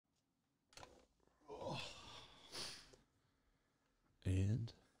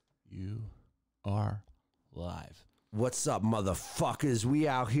are live. What's up, motherfuckers? We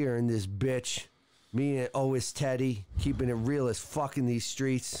out here in this bitch. Me and always Teddy, keeping it real as fuck in these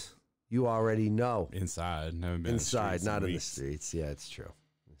streets. You already know. Inside. Never been inside, not in the weeks. streets. Yeah, it's true.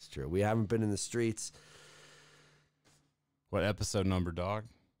 It's true. We haven't been in the streets. What episode number, dog?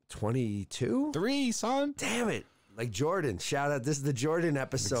 22? 3, son. Damn it. Like Jordan. Shout out. This is the Jordan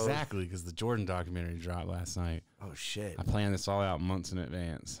episode. Exactly, because the Jordan documentary dropped last night. Oh, shit. I planned this all out months in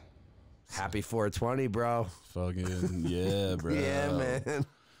advance. Happy 420, bro. Fucking, yeah, bro. Yeah, man.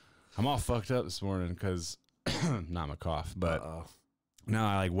 I'm all fucked up this morning because, not my cough, but no,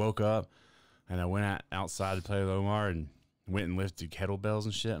 I like woke up and I went outside to play with Omar and went and lifted kettlebells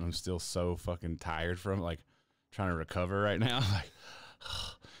and shit. And I'm still so fucking tired from it, like trying to recover right now. Like,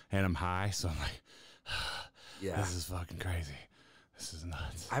 and I'm high. So I'm like, Yeah. this is fucking crazy. This is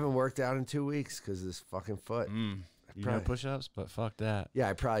nuts. I haven't worked out in 2 weeks because of this fucking foot. You know push-ups, but fuck that. Yeah,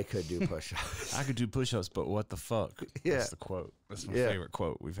 I probably could do push-ups. I could do push-ups, but what the fuck? Yeah. That's the quote. That's my favorite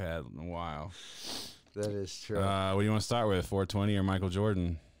quote we've had in a while. That is true. What do you want to start with, 420 or Michael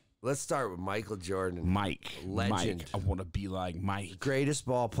Jordan? Let's start with Michael Jordan. Mike. Legend. Mike. I want to be like Mike. Greatest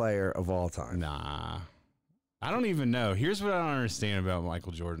ball player of all time. Nah. I don't even know. Here's what I don't understand about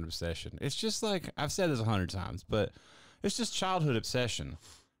Michael Jordan obsession. It's just like, I've said this 100 times, but it's just childhood obsession.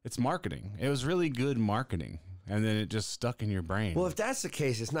 It's marketing. It was really good marketing. And then it just stuck in your brain. Well, if that's the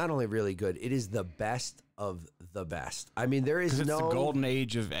case, it's not only really good, it is the best of the best. I mean, there is it's the golden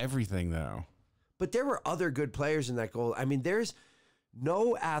age of everything, though. But there were other good players in that goal. I mean, there's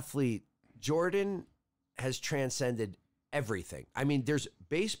no athlete. Jordan has transcended everything. I mean, there's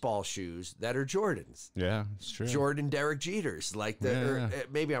baseball shoes that are Jordans. Yeah, it's true. Jordan Derek Jeters. Like or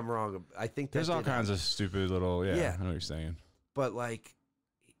maybe I'm wrong. I think there's all kinds of stupid little, I know what you're saying. But like,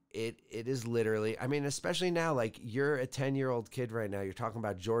 it is literally, I mean, especially now, like you're a 10-year-old kid right now, you're talking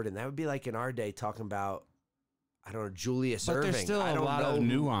about Jordan. That would be like in our day talking about, I don't know, Julius Erving. But there's still a lot of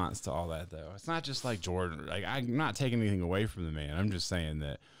nuance to all that, though. It's not just like Jordan. Like, I'm not taking anything away from the man. I'm just saying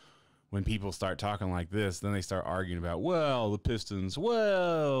that when people start talking like this, then they start arguing about, well, the Pistons,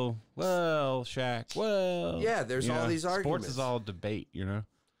 well, Shaq, well. Yeah, there's all these arguments. Sports is all debate, you know?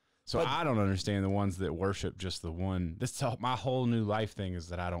 So I don't understand the ones that worship just the one. My whole new life thing is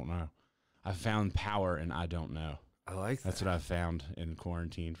that I don't know. I found power and I don't know. I like that. That's what I found in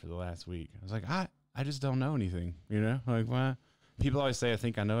quarantine for the last week. I was like, I just don't know anything, you know? Like, why? People always say I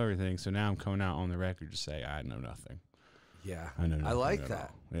think I know everything, so now I'm coming out on the record to say I know nothing. Yeah, I know nothing. I like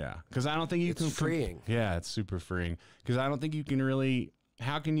that. Yeah, because I don't think you can. It's freeing. Yeah, it's super freeing. Because I don't think you can really.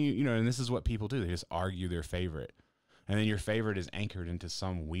 How can you? You know, and this is what people do. They just argue their favorite. And then your favorite is anchored into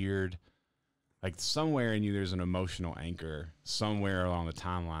some weird, like somewhere in you, there's an emotional anchor somewhere along the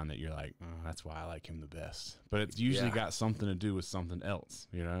timeline that you're like, oh, that's why I like him the best. But it's usually got something to do with something else,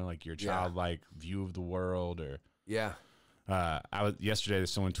 you know, like your childlike view of the world or. Yeah. Yesterday,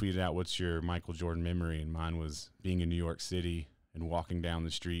 someone tweeted out, what's your Michael Jordan memory? And mine was being in New York City and walking down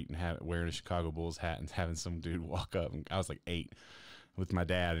the street and wearing a Chicago Bulls hat and having some dude walk up. And I was like 8 with my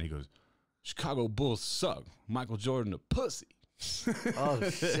dad. And he goes, Chicago Bulls suck. Michael Jordan a pussy. Oh,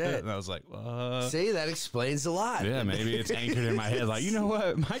 shit. And I was like, what? See, that explains a lot. Yeah, maybe it's anchored in my head. Like, you know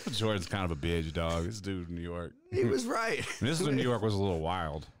what? Michael Jordan's kind of a bitch, dog. This dude in New York. He was right. And this is when New York was a little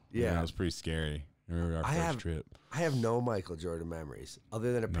wild. Yeah. It was pretty scary. I remember our first trip. I have no Michael Jordan memories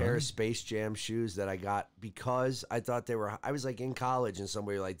other than a pair of Space Jam shoes that I got because I thought they were, I was like in college and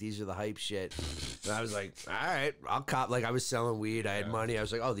somebody like, these are the hype shit. And I was like, all right, I'll cop. Like I was selling weed. I had money. I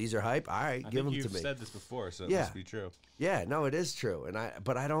was like, oh, these are hype. All right, give them to me. You've said this before, so it must be true. Yeah, no, it is true.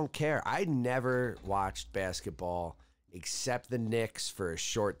 But I don't care. I never watched basketball except the Knicks for a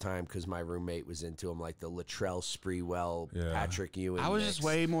short time because my roommate was into them, like the Latrell Sprewell, Patrick Ewing. I was Knicks. just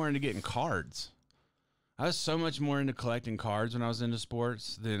way more into getting cards. I was so much more into collecting cards when I was into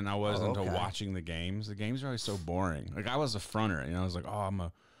sports than I was into watching the games. The games are always so boring. Like I was a fronter, you know. I was like, oh, I'm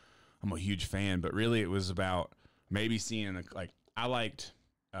a huge fan, but really it was about maybe seeing like I liked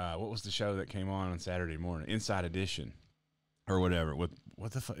what was the show that came on Saturday morning? Inside Edition or whatever. What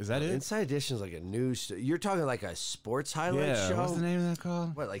the fuck is that? Inside Edition is like a news. You're talking like a sports highlight show. What's the name of that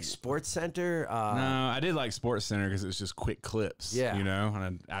called? What, like Sports Center? No, I did like Sports Center because it was just quick clips. Yeah, you know,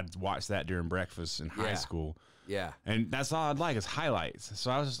 and I'd watch that during breakfast in high school. Yeah, and that's all I'd like is highlights.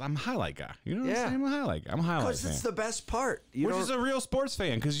 So I'm a highlight guy. You know what I'm saying? I'm a highlight guy. I'm a highlight fan. Because it's the best part. Which is a real sports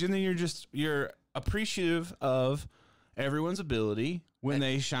fan because then you're appreciative of everyone's ability when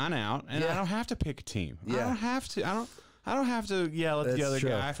they shine out, and I don't have to pick a team. I don't have to. I don't have to yell at the other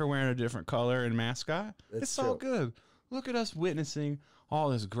guy for wearing a different color and mascot. It's all good. Look at us witnessing all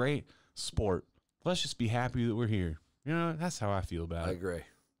this great sport. Let's just be happy that we're here. You know, that's how I feel about it. I agree.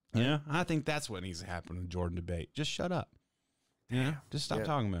 Yeah, I think that's what needs to happen in the Jordan debate. Just shut up. Yeah, just stop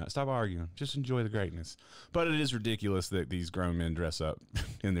talking about it. Stop arguing. Just enjoy the greatness. But it is ridiculous that these grown men dress up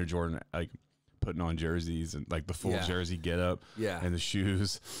in their Jordan, like putting on jerseys and like the full jersey get up and the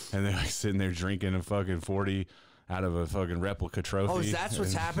shoes. And they're like sitting there drinking a fucking 40 out of a fucking replica trophy. Oh, is that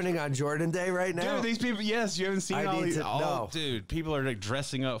what's happening on Jordan Day right now? Dude, these people, yes, you haven't seen all these. Dude, people are like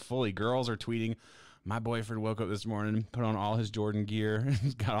dressing up fully. Girls are tweeting. My boyfriend woke up this morning, put on all his Jordan gear,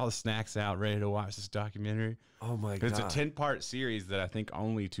 got all the snacks out, ready to watch this documentary. Oh, my God. It's a 10-part series that I think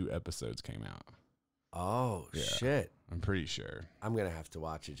only 2 episodes came out. Oh, shit. I'm pretty sure. I'm going to have to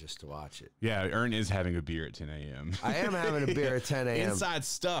watch it just to watch it. Yeah, Ern is having a beer at 10 a.m. I am having a beer at 10 a.m. Inside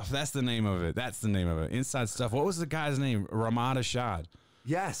Stuff. That's the name of it. That's the name of it. Inside Stuff. What was the guy's name? Ramada Shad.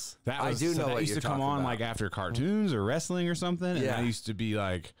 Yes. I do know what used to come on like after cartoons or wrestling or something. And I used to be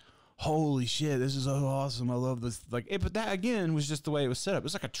like, holy shit, this is so awesome. I love this. Like, but that again was just the way it was set up. It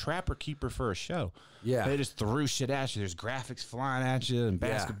was like a trapper keeper for a show. Yeah. They just threw shit at you. There's graphics flying at you and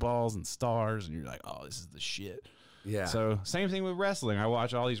basketballs and stars. And you're like, oh, this is the shit. Yeah. So same thing with wrestling. I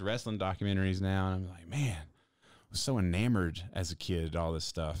watch all these wrestling documentaries now, and I'm like, man, I was so enamored as a kid, all this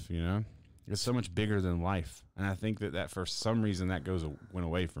stuff, you know? It's so much bigger than life. And I think that for some reason that went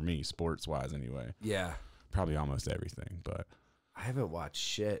away for me, sports-wise anyway. Yeah. Probably almost everything, but I haven't watched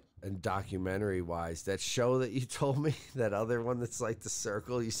shit. And documentary-wise, that show that you told me, that other one that's like The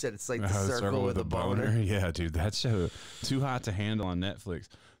Circle, you said it's like The Circle with a boner. Yeah, dude, that show, Too Hot to Handle on Netflix.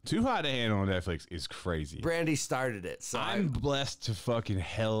 Too Hot to Handle on Netflix is crazy. Brandy started it. So I'm blessed to fucking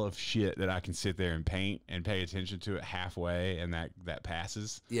hell of shit that I can sit there and paint and pay attention to it halfway, and that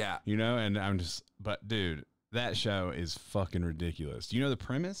passes. Yeah. You know, and I'm just, but dude, that show is fucking ridiculous. Do you know the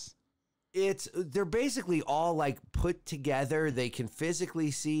premise? They're basically all like put together. They can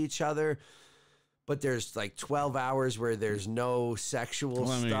physically see each other, but there's like 12 hours where there's no sexual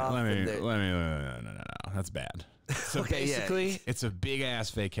stuff. No. That's bad. So okay, basically, it's a big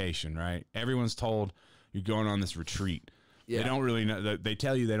ass vacation, right? Everyone's told you're going on this retreat. Yeah. They don't really know. They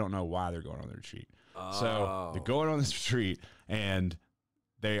tell you they don't know why they're going on the retreat. Oh. So they're going on this retreat, and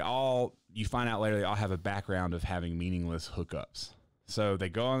you find out later, they all have a background of having meaningless hookups. So they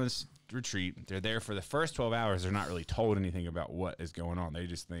go on this retreat. They're there for the first 12 hours. They're not really told anything about what is going on. They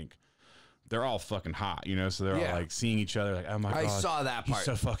just think they're all fucking hot, you know? So they're all like seeing each other like, oh my God. I saw that part. He's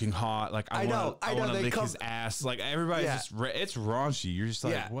so fucking hot. Like, I want to lick his ass. Like, everybody's just, it's raunchy. You're just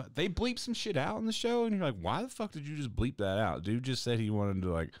like, what? They bleep some shit out in the show, and you're like, why the fuck did you just bleep that out? Dude just said he wanted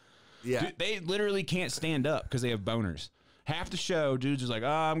to, like, dude, they literally can't stand up because they have boners. Half the show, dude's just like, oh,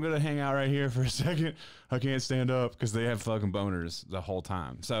 I'm going to hang out right here for a second. I can't stand up because they have fucking boners the whole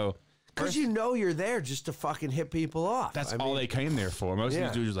time. So, because you know you're there just to fucking hit people off. That's all they came there for. Most of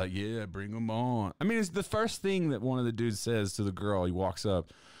these dudes are like, yeah, bring them on. I mean, it's the first thing that one of the dudes says to the girl. He walks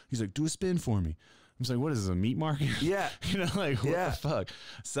up. He's like, do a spin for me. I'm just like, what is this, a meat market? Yeah. You know, like, what the fuck?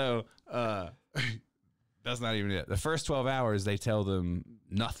 So, that's not even it. The first 12 hours, they tell them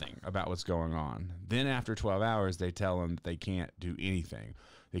nothing about what's going on. Then after 12 hours, they tell them they can't do anything.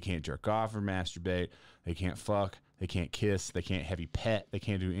 They can't jerk off or masturbate. They can't fuck. They can't kiss. They can't heavy pet. They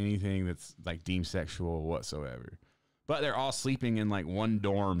can't do anything that's like deemed sexual whatsoever. But they're all sleeping in like one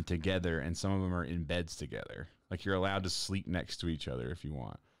dorm together, and some of them are in beds together. Like, you're allowed to sleep next to each other if you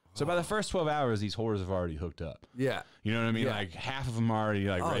want. So by the first 12 hours, these whores have already hooked up. Yeah. You know what I mean? Yeah. Like, half of them are already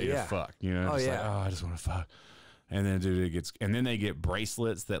like ready to fuck. You know? Like, I just want to fuck. And then then they get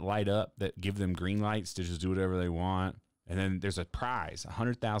bracelets that light up that give them green lights to just do whatever they want. And then there's a prize,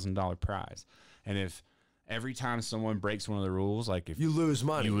 $100,000 prize. And if every time someone breaks one of the rules, like if you lose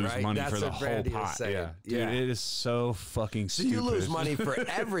money, you lose right? money for the whole pot. Yeah. Dude, it is so fucking stupid. So you lose money for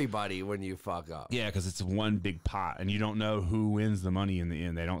everybody when you fuck up. Yeah, because it's one big pot, and you don't know who wins the money in the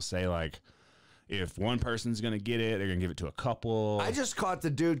end. They don't say like, if one person's going to get it, they're going to give it to a couple. I just caught the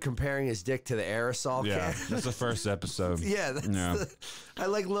dude comparing his dick to the aerosol can. That's the first episode. I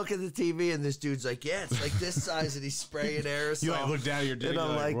like look at the TV, and this dude's like, yeah, it's like this size, and he's spraying aerosol. You like look down at your dick, and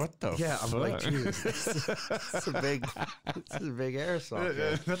I'm like, what the fuck? I'm like, Jesus, it's a big aerosol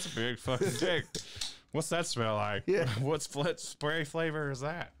can. That's a big fucking dick. What's that smell like? Yeah. What spray flavor is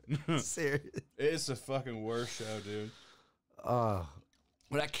that? Serious. It's the fucking worst show, dude.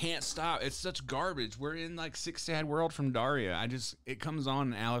 But I can't stop. It's such garbage. We're in like Six Sad World from Daria. It comes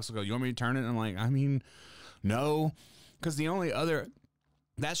on, and Alex will go, you want me to turn it? And I'm like, I mean, no. Because the only other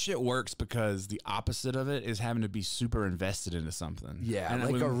That shit works because the opposite of it is having to be super invested into something. Yeah, and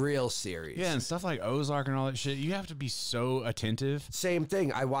like a real series. Yeah, and stuff like Ozark and all that shit, you have to be so attentive. Same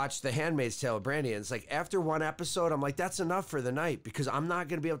thing. I watched The Handmaid's Tale of Brandy, and it's like after one episode, I'm like, that's enough for the night because I'm not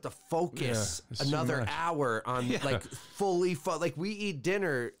going to be able to focus another hour on like fully. Like we eat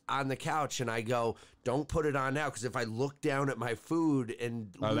dinner on the couch, and I go, don't put it on now because if I look down at my food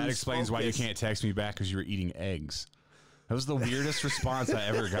and that explains why you can't text me back because you were eating eggs. That was the weirdest response I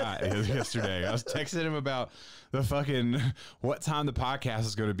ever got yesterday. I was texting him about the fucking what time the podcast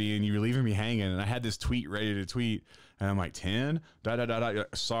is going to be, and you were leaving me hanging. And I had this tweet ready to tweet, and I'm like, 10?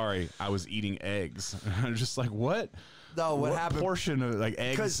 Sorry, I was eating eggs. And I'm just like, what? No, what happened? Portion of like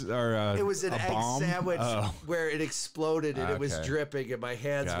eggs or it was an egg bomb? sandwich where it exploded and it was dripping, and my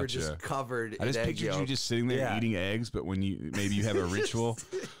hands were just covered. I just in pictured egg you yolk. just sitting there eating eggs, but when you maybe you have a ritual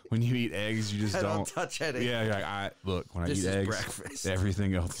when you eat eggs, you just don't touch anything. Yeah, you're like look when this I eat eggs, breakfast.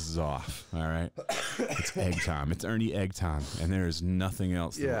 Everything else is off. All right, it's egg time. It's Ernie egg time, and there is nothing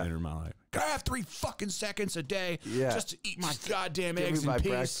else that will enter my life. Can I have 3 fucking seconds a day just to eat my goddamn eggs in peace?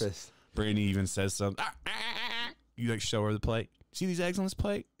 Breakfast. Brandy even says something. You like show her the plate. See these eggs on this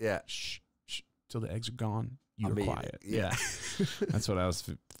plate? Yeah. Shh. Till the eggs are gone. You're quiet. Yeah. That's what I was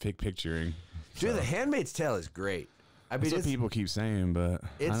picturing. Dude, The Handmaid's Tale is great. I mean, that's what people keep saying, but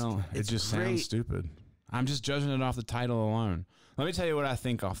I don't. It just sounds stupid. I'm just judging it off the title alone. Let me tell you what I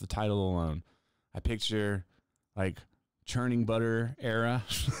think off the title alone. I picture like churning butter era.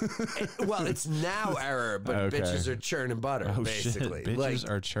 Well, it's now era, but bitches are churning butter, basically. Shit. Bitches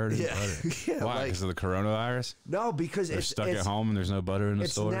are churning butter. Yeah, why? Because of the coronavirus? No, because they're stuck at home and there's no butter in the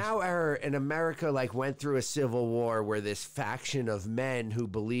stores. It's now era, and America like went through a civil war where this faction of men who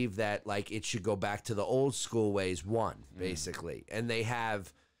believe that like it should go back to the old school ways won, basically. And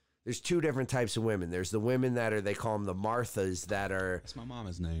there's 2 different types of women. There's the women that they call them the Marthas that are. That's my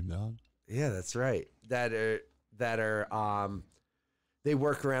mama's name, dog. Yeah, that's right. That are they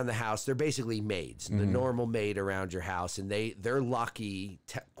work around the house. They're basically maids, the normal maid around your house, and they're lucky,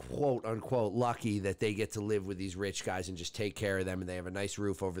 quote unquote lucky, that they get to live with these rich guys and just take care of them, and they have a nice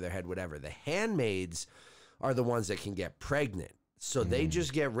roof over their head, whatever. The handmaids are the ones that can get pregnant. So they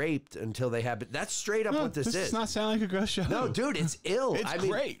just get raped until they have it. That's straight up what this is. Does not sound like a ghost show. No, dude, it's ill. It's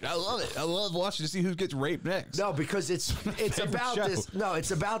great. I love it. I love watching to see who gets raped next. No, because it's about this. No,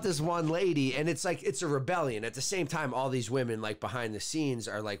 it's about this one lady, and it's like it's a rebellion. At the same time, all these women like behind the scenes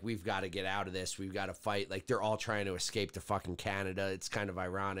are like, we've got to get out of this. We've got to fight. Like they're all trying to escape to fucking Canada. It's kind of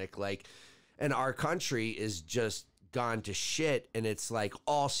ironic. Like, and our country is just gone to shit, and it's like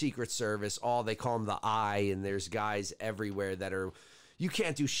all Secret Service, all they call them the Eye, and there's guys everywhere that are, you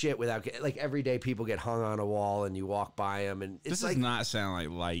can't do shit without, like every day people get hung on a wall and you walk by them, and it's this like, does not sound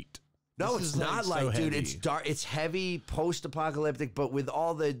like light. No, this it's not like light, so dude. heavy. It's dark. It's heavy, post-apocalyptic, but with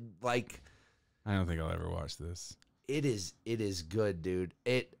all the like, I don't think I'll ever watch this. It is good, dude.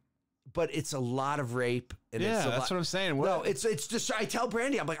 But it's a lot of rape. And yeah, it's that's what I'm saying. No, it's just. I tell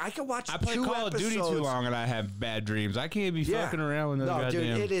Brandy, I'm like, I can watch. I play Call of Duty too long, and I have bad dreams. I can't be fucking around with those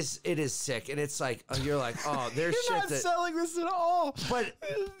goddamn. Dude, it is sick, and it's like you're like, oh, there's you're shit not selling this at all. But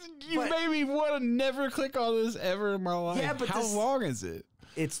you made me want to never click on this ever in my life. Yeah, but how long is it?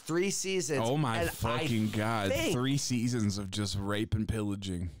 It's 3 seasons. Oh my fucking god! 3 seasons of just rape and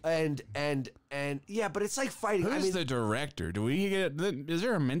pillaging. And yeah, but it's like fighting. Who's the director? Do we get? Is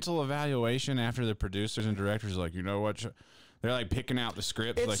there a mental evaluation after the producers and directors like, you know what? They're like picking out the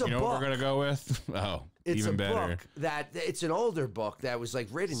scripts. Like, you know what we're gonna go with? Oh, it's even better. It's an older book that was like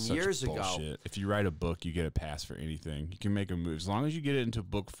written years ago. If you write a book, you get a pass for anything. You can make a movie as long as you get it into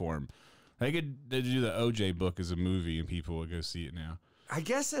book form. They do the OJ book as a movie, and people will go see it now. I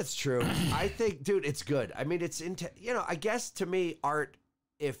guess that's true. I think, dude, it's good. I mean, it's into, I guess to me, art,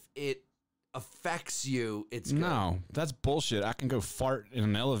 if it affects you, it's good. No, that's bullshit. I can go fart in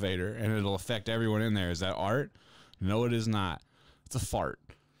an elevator and it'll affect everyone in there. Is that art? No, it is not. It's a fart.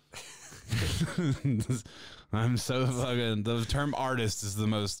 I'm so fucking, the term artist is the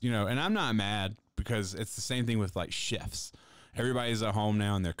most, and I'm not mad because it's the same thing with like chefs. Everybody's at home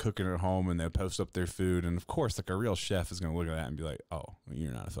now and they're cooking at home and they post up their food. And of course, like a real chef is going to look at that and be like, oh,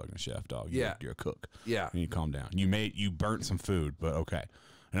 you're not a fucking chef, dog. You're a cook. Yeah. And you calm down. You burnt some food, but okay.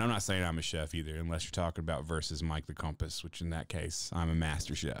 And I'm not saying I'm a chef either, unless you're talking about versus Mike the Compass, which in that case, I'm a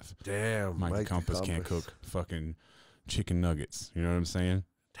master chef. Damn. Mike the Compass can't cook fucking chicken nuggets. You know what I'm saying?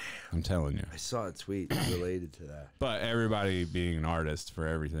 Damn. I'm telling you. I saw a tweet related to that. But everybody being an artist for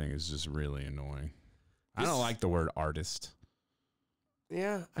everything is just really annoying. I don't like the word artist.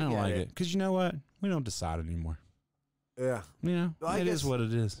 Yeah, I don't like it because you know what? We don't decide anymore. Yeah, it is what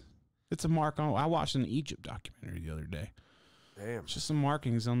it is. It's a mark on. I watched an Egypt documentary the other day. Damn. It's just some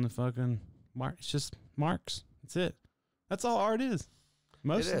markings on the fucking mark. It's just marks. That's it. That's all art is.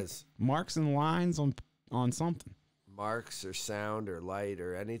 Mostly It is. marks and lines on something. Marks or sound or light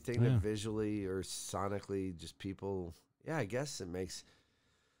or anything that visually or sonically just people. Yeah, I guess it makes.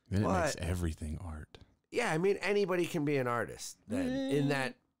 Then it makes everything art. Yeah, I mean, anybody can be an artist then. In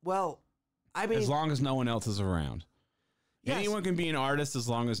that, well, I mean. As long as no one else is around. Yes. Anyone can be an artist as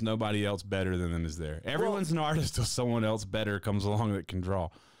long as nobody else better than them is there. Everyone's an artist till someone else better comes along that can draw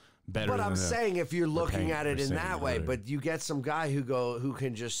better. But than I'm them. saying if you're looking at it in that way, whatever. but you get some guy who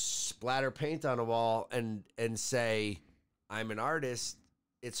can just splatter paint on a wall and say, I'm an artist,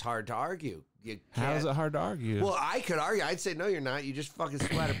 it's hard to argue. You can't. How is it hard to argue? Well, I could argue. I'd say, no, you're not. You just fucking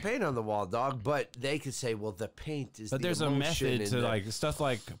splatter paint on the wall, dog. But they could say, well, the paint is but the there's a emotion method and to the- like stuff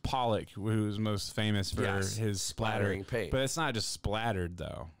like Pollock, who's most famous for Yes, his splattering paint. But it's not just splattered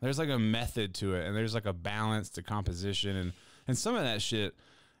though. There's like a method to it, and there's like a balance to composition, and some of that shit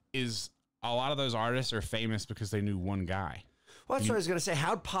is a lot of those artists are famous because they knew one guy. Well, that's what I was going to say.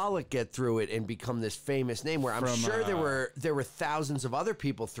 How'd Pollock get through it and become this famous name where I'm sure there were thousands of other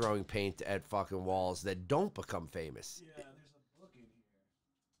people throwing paint at fucking walls that don't become famous? Yeah, there's a book in here.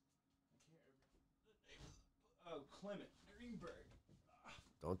 I can't remember the name. Oh, Clement Greenberg.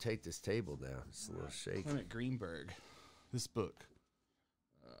 Don't take this table down. It's a little shaky. Clement Greenberg. This book.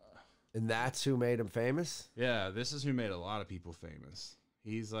 And that's who made him famous? Yeah, this is who made a lot of people famous.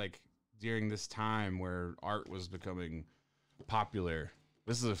 He's like during this time where art was becoming popular.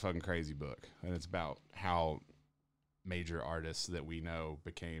 This is a fucking crazy book, and it's about how major artists that we know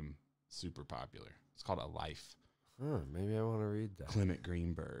became super popular. It's called A Life. Huh, maybe I want to read that. Clement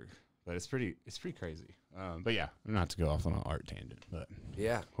Greenberg. But it's pretty crazy. But yeah, not to go off on an art tangent, but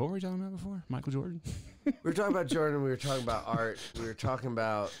Yeah. what were we talking about before? Michael Jordan? We were talking about Jordan. We were talking about art. We were talking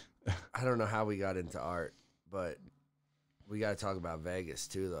about, I don't know how we got into art, but we got to talk about Vegas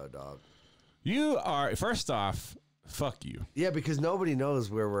too, though, dog. You are, first off, fuck you. Yeah, because nobody knows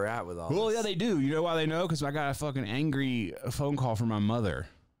where we're at with all Well, this. yeah, they do. You know why they know? Because I got a fucking angry phone call from my mother.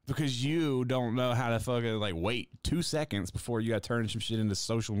 Because you don't know how to fucking like wait 2 seconds before you got to turn some shit into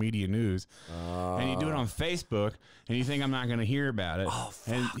social media news, and you do it on Facebook, and you think I'm not gonna hear about it. Oh,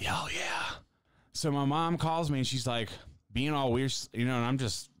 fuck. And oh yeah. So my mom calls me and she's like being all weird, you know, and I'm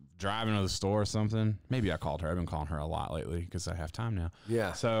just driving to the store or something. Maybe I called her. I've been calling her a lot lately because I have time now.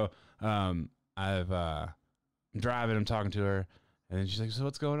 Yeah. So I'm driving, I'm talking to her, and then she's like, so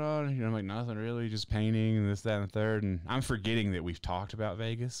what's going on? You know, I'm like, nothing really, just painting and this, that, and the third. And I'm forgetting that we've talked about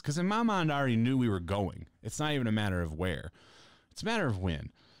Vegas because in my mind, I already knew we were going. It's not even a matter of where. It's a matter of when,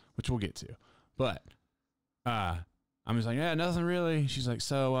 which we'll get to. But I'm just like, yeah, nothing really. She's like,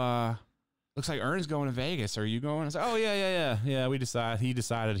 so looks like Ern's going to Vegas. Are you going? I was like, oh, yeah. He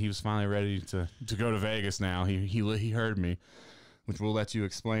decided he was finally ready to go to Vegas now. He heard me, which will let you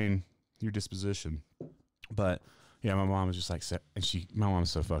explain your disposition. But yeah, my mom was just like, my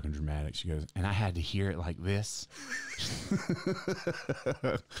mom's so fucking dramatic. She goes, and I had to hear it like this.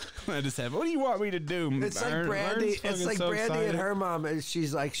 I just said, what do you want me to do? It's like Brandy. It's like Brandy and her mom. And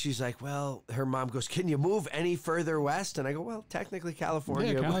she's like, well, her mom goes, can you move any further west? And I go, well, technically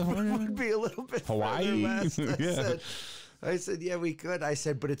California, would be a little bit Hawaii. further west. Yeah. I said, yeah, we could. I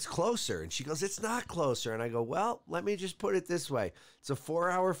said, but it's closer. And she goes, it's not closer. And I go, well, let me just put it this way. It's a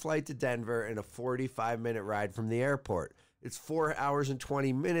 4-hour flight to Denver and a 45-minute ride from the airport. It's 4 hours and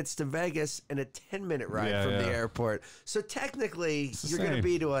 20 minutes to Vegas and a 10-minute ride from the airport. So technically, you're going to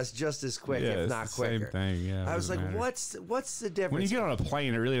be to us just as quick, if not quicker. Same thing, yeah. I was like, what's the difference? When you get on a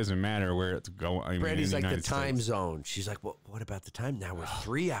plane, it really doesn't matter where it's going. I mean, Brandy's like the United time States. zone. She's like, well, what about the time? Now we're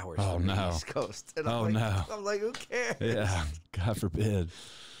 3 hours Oh, from the no. East Coast. And Oh, I'm like, no. I'm like, who cares? Yeah, God forbid.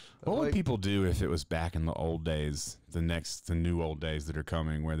 What would like- people do if it was back in the old days, the new old days that are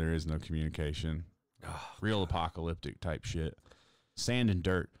coming where there is no communication? Real apocalyptic type shit. Sand and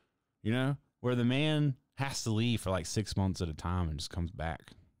dirt, you know, where the man has to leave for like 6 months at a time and just comes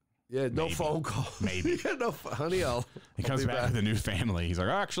back. Yeah, no Maybe. phone call. Maybe. Yeah, no, honey, He comes be back with a new family. He's like,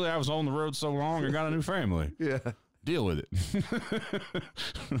 actually, I was on the road so long, I got a new family. Yeah. Deal with it.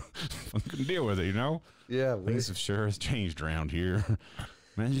 Fucking deal with it, you know? Yeah. Things have sure has changed around here.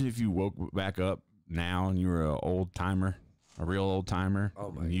 Imagine if you woke back up now and you were an old timer, a real old timer.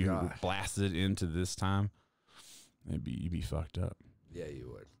 Oh, my and you God. blasted into this time. You'd be fucked up. Yeah, you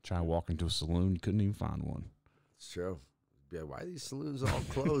would. Try to walk into a saloon, you couldn't even find one. It's true. Yeah, why are these saloons all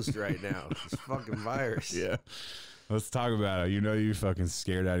closed right now? This fucking virus. Yeah. Let's talk about it. You know you're fucking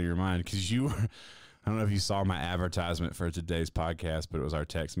scared out of your mind because you were, I don't know if you saw my advertisement for today's podcast, but it was our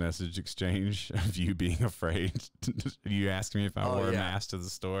text message exchange of you being afraid. You asked me if I wore a mask to the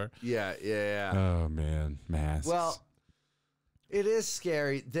store. Yeah. Oh, man. Masks. Well, It is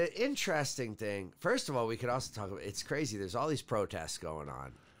scary. The interesting thing, first of all, we could also talk about, it's crazy. There's all these protests going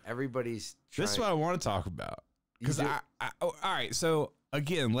on. Everybody's trying. This is what I want to talk about. Because all right, so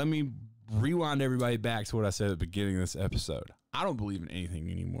again, let me rewind everybody back to what I said at the beginning of this episode. I don't believe in anything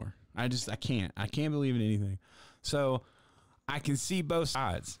anymore. I can't believe in anything. So I can see both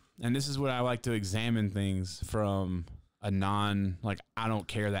sides. And this is what I like to examine things from a I don't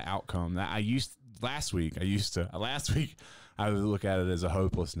care the outcome. Last week I would look at it as a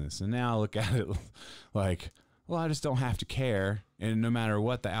hopelessness. And now I look at it like, well, I just don't have to care. And no matter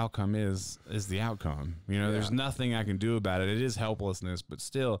what the outcome is the outcome. There's nothing I can do about it. It is helplessness, but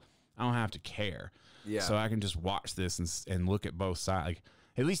still, I don't have to care. Yeah. So I can just watch this and look at both sides. Like,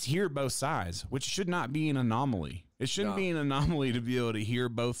 at least hear both sides, which should not be an anomaly. It shouldn't be an anomaly to be able to hear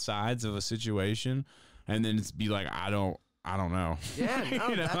both sides of a situation and then it's be like, I don't know. Yeah,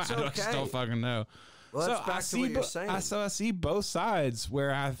 no, that's okay. I just don't fucking know. Well, that's back to what you're saying. I see both sides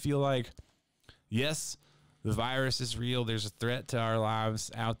where I feel like, yes, the virus is real. There's a threat to our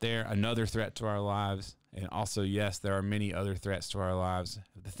lives out there, another threat to our lives. And also, yes, there are many other threats to our lives.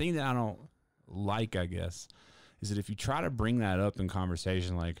 The thing that I don't like, I guess, is that if you try to bring that up in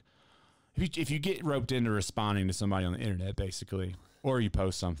conversation, like if you get roped into responding to somebody on the internet, basically, or you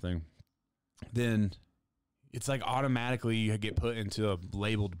post something, then it's like automatically you get put into a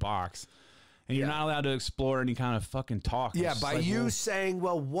labeled box. And you're not allowed to explore any kind of fucking talk. Yeah, by like, you saying,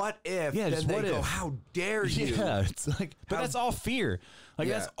 well, what if? Yeah, then they go, how dare you? Yeah, it's like, but that's all fear. Like,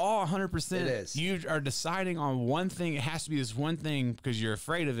 that's all 100%. It is. You are deciding on one thing. It has to be this one thing because you're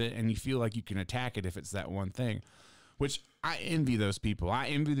afraid of it and you feel like you can attack it if it's that one thing, which I envy those people. I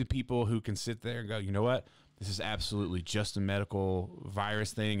envy the people who can sit there and go, you know what? This is absolutely just a medical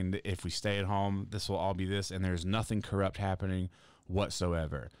virus thing. And if we stay at home, this will all be this. And there's nothing corrupt happening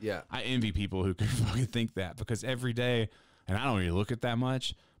whatsoever. Yeah. I envy people who can fucking think that because every day, and I don't really look at that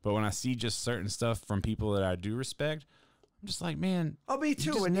much, but when I see just certain stuff from people that I do respect, I'm just like, man. Oh, me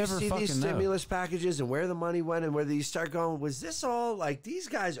too. When you see these stimulus packages and where the money went and whether you start going, was this all like these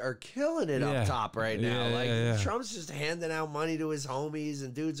guys are killing it up top right now? Trump's just handing out money to his homies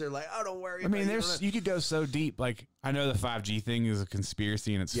and dudes are like, oh, don't worry. I mean, you could go so deep. Like, I know the 5G thing is a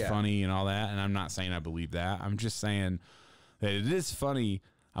conspiracy and it's funny and all that. And I'm not saying I believe that. I'm just saying that it is funny.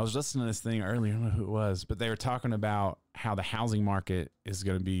 I was listening to this thing earlier, I don't know who it was, but they were talking about how the housing market is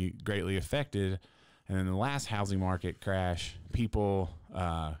going to be greatly affected. And in the last housing market crash, people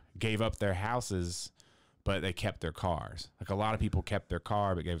gave up their houses, but they kept their cars. Like a lot of people kept their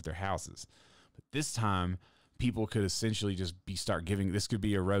car, but gave up their houses. But this time, people could essentially just start giving. This could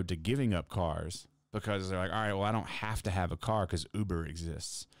be a road to giving up cars because they're like, all right, well, I don't have to have a car because Uber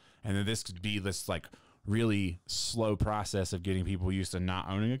exists. And then this could be this like really slow process of getting people used to not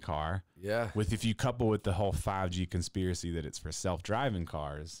owning a car. Yeah. If you couple with the whole 5G conspiracy that it's for self-driving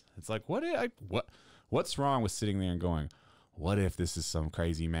cars, it's like, what's wrong with sitting there and going, what if this is some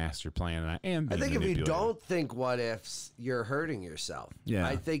crazy master plan? And I think if you don't think what ifs, you're hurting yourself. Yeah.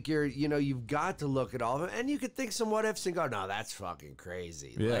 I think you've got to look at all of them and you could think some what ifs and go, no, that's fucking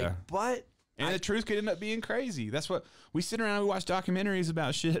crazy. Yeah. And the truth could end up being crazy. That's what we sit around and we watch documentaries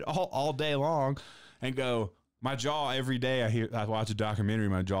about shit all day long and go, my jaw every day I watch a documentary,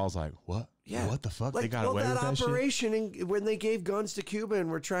 my jaw's like, what? Yeah. What the fuck? Like, they got away with that shit? Operation when they gave guns to Cuba and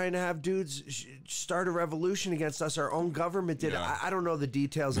we're trying to have dudes start a revolution against us, our own government did. Yeah. I don't know the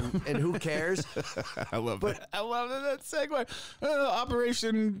details and who cares? I love that segue.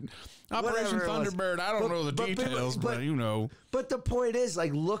 Operation Thunderbird. I don't know the details, but you know. But the point is,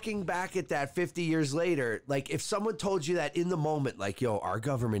 like, looking back at that 50 years later, like, if someone told you that in the moment, like, yo, our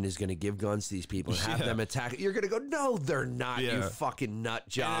government is going to give guns to these people and have them attack, you're going to go, no, they're not, you fucking nut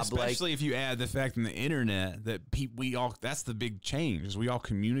job. And especially if you add the fact in the internet that that's the big change, is we all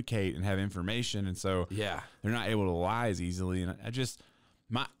communicate and have information, and so they're not able to lie as easily. And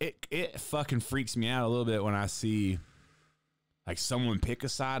it fucking freaks me out a little bit when I see like someone pick a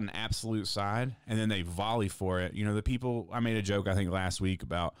side, an absolute side, and then they volley for it. You know, the people, I made a joke, I think last week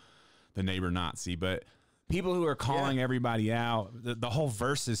about the neighbor Nazi, but people who are calling everybody out, the whole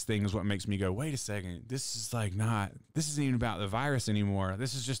versus thing is what makes me go, wait a second, this isn't even about the virus anymore.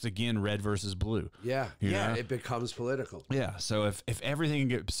 This is just, again, red versus blue. Yeah. You know? It becomes political. Yeah. So if everything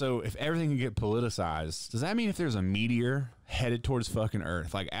can get politicized, does that mean if there's a meteor headed towards fucking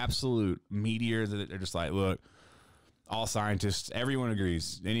Earth, like absolute meteor that they're just like, look, all scientists, everyone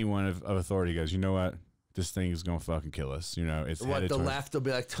agrees, anyone of authority goes, you know what? This thing is going to fucking kill us. You know, it's what the left will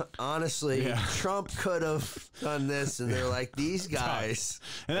be like, honestly, Trump could have done this. And they're like, these guys.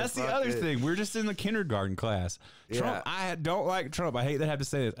 And that's the other thing. We're just in the kindergarten class. Trump, I don't like Trump. I hate that I have to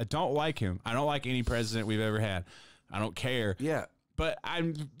say this. I don't like him. I don't like any president we've ever had. I don't care. Yeah. But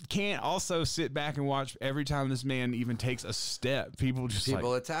I can't also sit back and watch every time this man even takes a step. People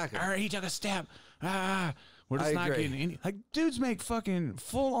attack him. All right, he took a step. We're just I not agree. getting any. Like, dudes make fucking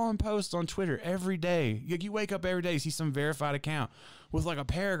full-on posts on Twitter every day. You wake up every day, see some verified account with like a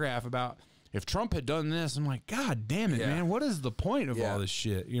paragraph about if Trump had done this. I'm like, God damn it, man. What is the point of all this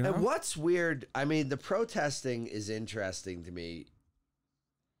shit? You know? And what's weird, I mean, the protesting is interesting to me.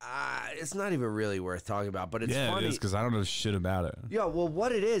 It's not even really worth talking about, but it's funny. It is, because I don't know shit about it. Yeah, well,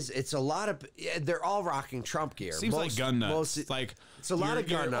 what it is, it's a lot of, they're all rocking Trump gear. Seems like gun nuts. It's a lot of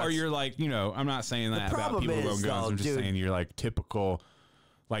gun nuts. Or you're like, you know, I'm not saying that about people who own guns. I'm just saying you're like typical,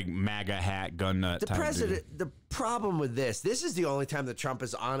 like MAGA hat gun nut type dude. The problem with this is the only time that Trump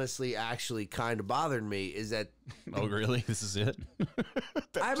has honestly actually kind of bothered me, is that. Oh, really? This is it?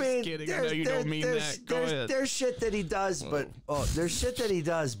 I mean, kidding. I know you don't mean that. Go ahead. There's shit that he does, but there's shit that he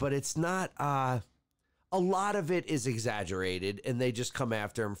does, but it's not. A lot of it is exaggerated, and they just come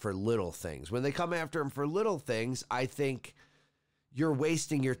after him for little things. When they come after him for little things, I think you're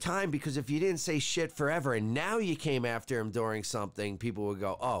wasting your time, because if you didn't say shit forever and now you came after him during something, people would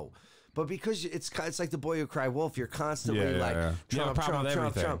go, oh. But because it's like the boy who cried wolf, you're constantly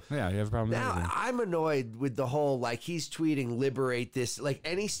Trump, Trump. Yeah, you have a problem with everything. Now, I'm annoyed with the whole, like, he's tweeting, liberate this. Like,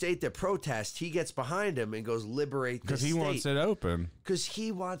 any state that protests, he gets behind him and goes, liberate this state. Because he wants it open. Because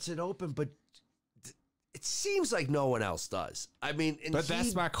he wants it open, but it seems like no one else does. I mean, and but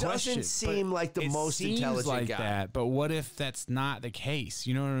that's my question. Doesn't seem like the most intelligent like guy. That, but what if that's not the case?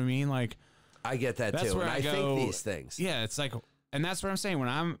 You know what I mean? Like, I get that too. Where and I think these things. Yeah, it's like, and that's what I'm saying. When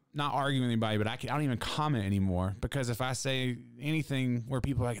I'm not arguing with anybody, but I don't even comment anymore, because if I say anything where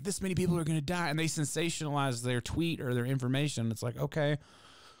people are like, this many people are going to die, and they sensationalize their tweet or their information, it's like, okay.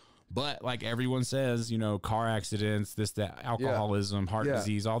 But like everyone says, you know, car accidents, this, that, alcoholism, heart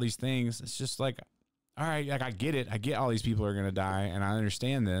disease, all these things. It's just like, all right, like, I get it. I get all these people are going to die, and I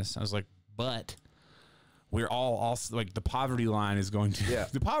understand this. I was like, but we're all also, like, the poverty line is going to,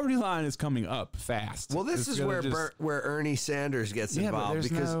 the poverty line is coming up fast. Well, this is where Ernie Sanders gets involved,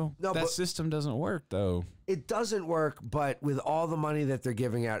 because that system doesn't work, though. It doesn't work, but with all the money that they're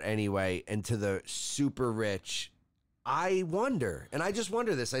giving out anyway, and to the super rich, I wonder, and I just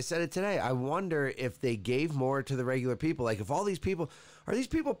wonder this, I said it today, I wonder if they gave more to the regular people. Like, if all these people, are these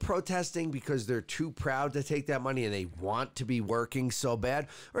people protesting because they're too proud to take that money and they want to be working so bad?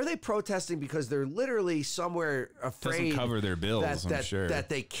 Or are they protesting because they're literally somewhere afraid doesn't cover their bills, I'm sure, that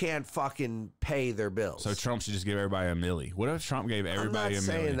they can't fucking pay their bills? So Trump should just give everybody $1 million. What if Trump gave everybody $1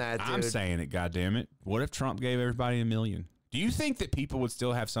 million? I'm not saying that, dude. I'm saying it, goddammit. What if Trump gave everybody $1 million? Do you think that people would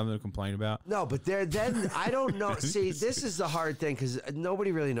still have something to complain about? No, but then I don't know. See, this is the hard thing, because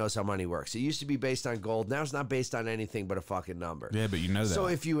nobody really knows how money works. It used to be based on gold. Now it's not based on anything but a fucking number. Yeah, but you know that. So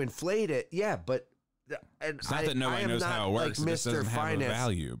if you inflate it, but it's not that nobody knows how it works. Like it just doesn't have a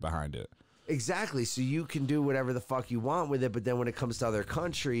value behind it. Exactly. So you can do whatever the fuck you want with it, but then when it comes to other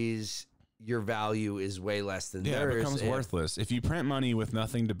countries, your value is way less than theirs. It becomes worthless. If you print money with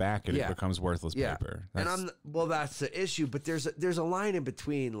nothing to back it, it becomes worthless paper. That's the issue. But there's a line in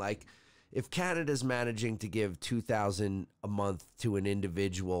between. Like, if Canada's managing to give $2,000 a month to an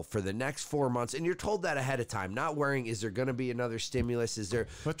individual for the next 4 months, and you're told that ahead of time, not worrying, is there going to be another stimulus? Is there?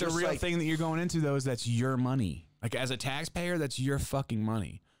 But the real thing that you're going into, though, is that's your money. Like, as a taxpayer, that's your fucking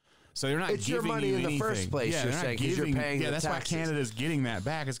money. So they're not it's giving your money you in anything. the first place. Yeah, you're saying, because you're paying the that's taxes. why Canada's getting that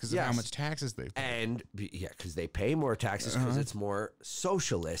back, is because of how much taxes they pay. And because they pay more taxes, because it's more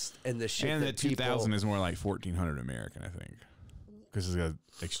socialist, and the shit. And that the 2,000 is more like 1,400 American, I think, because it's an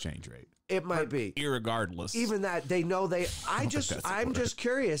exchange rate. It might be. Irregardless, even that they know they. I'm just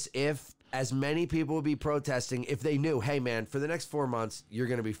curious if as many people would be protesting if they knew, hey man, for the next 4 months you're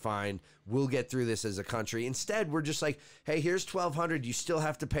going to be fine. We'll get through this as a country. Instead, we're just like, hey, here's $1,200. You still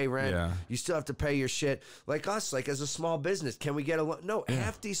have to pay rent. Yeah. You still have to pay your shit. Like us, like as a small business, can we get a loan? No,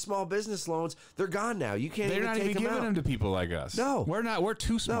 half these small business loans, they're gone now. You can't. They're not even giving them to people like us. No, we're not. We're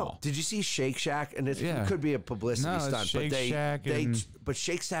too small. No. Did you see Shake Shack? And it could be a publicity stunt, Shake Shack but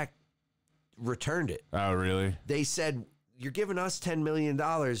Shake Shack returned it. Oh, really? They said, you're giving us $10 million.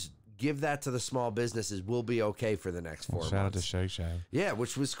 Give that to the small businesses. We'll be okay for the next 4 months. Shout out to Shake Shack. Yeah,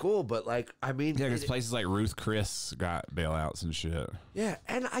 which was cool. But like, I mean, yeah, because places like Ruth Chris got bailouts and shit. Yeah,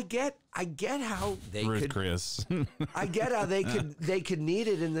 and I get how they Ruth Chris. I get how they could need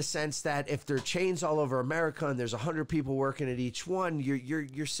it in the sense that if there are chains all over America and there's 100 people working at each one,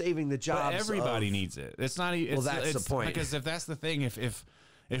 you're saving the jobs. But everybody needs it. It's not. Well, that's the point. Because if that's the thing,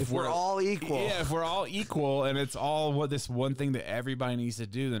 if we're all equal. Yeah, if we're all equal and it's all this one thing that everybody needs to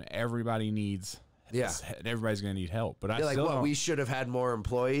do, then everybody needs Yeah. Everybody's going to need help. But I Like, still what, we should have had more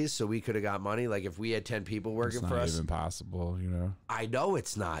employees so we could have got money. Like, if we had 10 people working it's for not us. even possible, you know? I know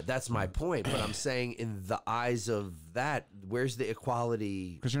it's not. That's my point. But I'm saying in the eyes of that, where's the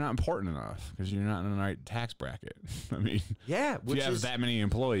equality? Because you're not important enough. Because you're not in the right tax bracket. I mean, Yeah. if you have that many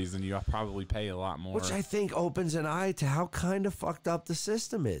employees, then you probably pay a lot more. Which I think opens an eye to how kind of fucked up the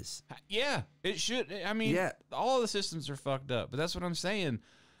system is. Yeah, it should. I mean, Yeah. all the systems are fucked up. But that's what I'm saying.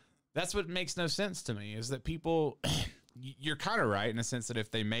 That's what makes no sense to me is that people, you're kind of right in the sense that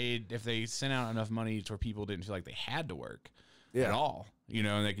if they sent out enough money to where people didn't feel like they had to work at all, you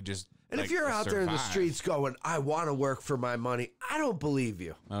know, and they could just. And like, if you're out there in the survive. streets going, I want to work for my money, I don't believe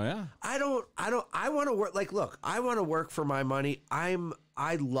you. Oh yeah. I want to work. Like, look, I want to work for my money.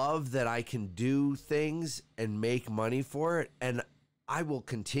 I love that I can do things and make money for it. And I will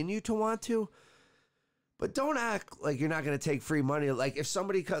continue to want to. But don't act like you're not going to take free money. Like if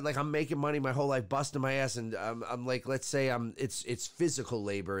somebody like I'm making money my whole life, busting my ass, and I'm like, let's say it's physical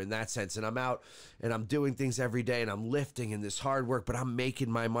labor in that sense, and I'm out and I'm doing things every day and I'm lifting and this hard work, but I'm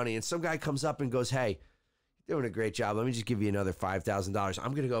making my money. And some guy comes up and goes, "Hey, you're doing a great job. Let me just give you another $5,000."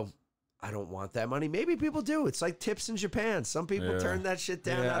 I'm gonna go, I don't want that money. Maybe people do. It's like tips in Japan. Some people turn that shit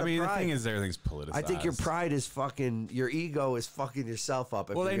down. Yeah, out I mean, of pride. the thing is, everything's politicized. I think your pride is fucking, your ego is fucking yourself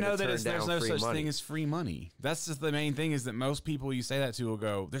up. If Well, you're they know that turn there's down no free such money. thing as free money. That's just the main thing is that most people you say that to will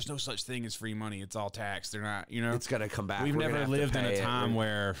go, there's no such thing as free money. It's all taxed. They're not, you know. It's going to come back. We've We're never gonna have to lived in pay a it. time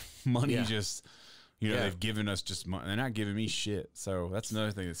where money Yeah. just, you know, Yeah. they've given us just money. They're not giving me shit. So that's another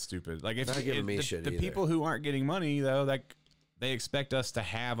thing that's stupid. Like if Not giving me shit the either. people who aren't getting money though, like they expect us to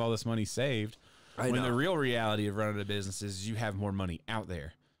have all this money saved. When know. the real reality of running a business is you have more money out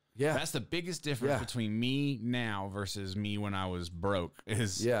there. Yeah. That's the biggest difference Yeah. between me now versus me when I was broke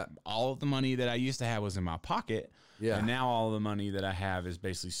is Yeah. all of the money that I used to have was in my pocket. Yeah. And now all the money that I have is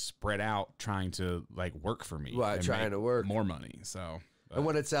basically spread out trying to like work for me. Right, and trying make to work. more money. So And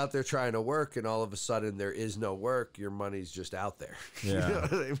when it's out there trying to work and all of a sudden there is no work, your money's just out there. yeah. You know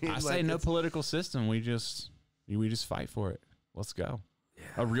what I mean? I say Like, no it's- political system. We just fight for it. Let's go.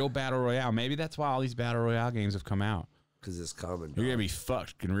 A real battle royale. Maybe that's why all these battle royale games have come out. Because it's coming. You're gonna be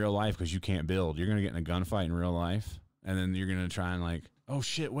fucked in real life because you can't build. You're gonna get in a gunfight in real life, and then you're gonna try and like, oh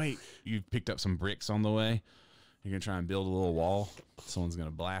shit, wait, you picked up some bricks on the way. You're gonna try and build a little wall. Someone's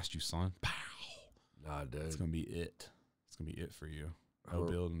gonna blast you, son. Pow. Nah, dude. It's gonna be it. It's gonna be it for you. No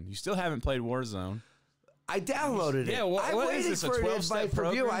building. You still haven't played Warzone. I downloaded it. Yeah, what I is waited this, a for an 12-step invite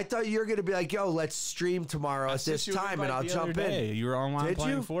from you. program? I thought you were going to be like, yo, let's stream tomorrow at this time and I'll jump in. You were online Did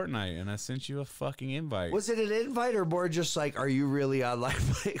playing you? Fortnite, and I sent you a fucking invite. Was it an invite or more just like, are you really online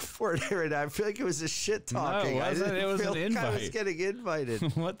playing Fortnite right now? I feel like it was a shit talking. No, it wasn't. It was feel an like I was invite. getting invited.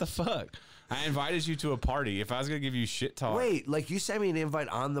 What the fuck? I invited you to a party. If I was gonna give you shit talk, Wait, like you sent me an invite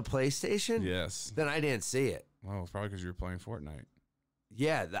on the PlayStation? yes. Then I didn't see it. Well, it's probably because you were playing Fortnite.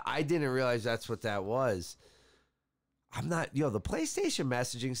 Yeah, I didn't realize that's what that was. I'm not, the PlayStation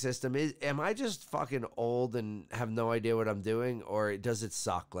messaging system am I just fucking old and have no idea what I'm doing, or does it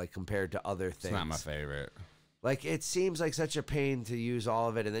suck like compared to other things? It's not my favorite. Like it seems like such a pain to use all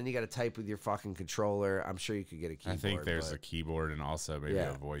of it, and then you got to type with your fucking controller. I'm sure you could get a keyboard. I think there's but- a keyboard and also maybe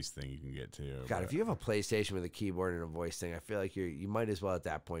Yeah. a voice thing you can get too. God, but- if you have a PlayStation with a keyboard and a voice thing, I feel like you might as well at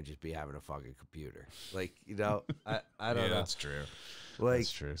that point just be having a fucking computer. Like, I don't yeah, know. that's true. Like,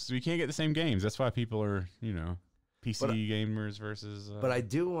 That's true. So you can't get the same games. That's why people are, PC gamers versus. but I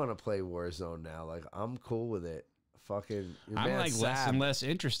do want to play Warzone now. Like, I'm cool with it. Fucking, your I'm man like less Sab. and less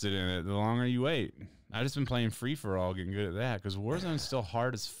interested in it the longer you wait. I just been playing free for all, getting good at that because Warzone's still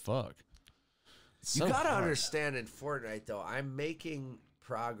hard as fuck. It's You so gotta hard. understand in Fortnite though, I'm making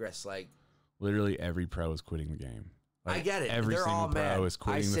progress. Like, Literally every pro is quitting the game. I get it. Every They're single all pro mad. is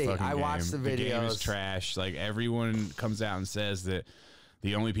quitting I the see. fucking I game. watch the The game is videos. trash. Like everyone comes out and says that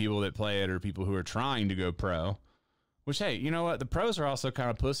the only people that play it are people who are trying to go pro. Which, hey, you know what? The pros are also kind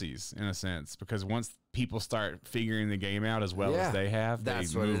of pussies in a sense because once people start figuring the game out as well Yeah, as they have, they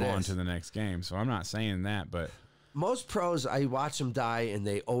that's what move it on is. to the next game. So I'm not saying that, but most pros, I watch them die, and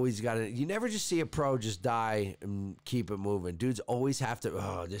they always got it. You never just see a pro just die and keep it moving. Dudes always have to.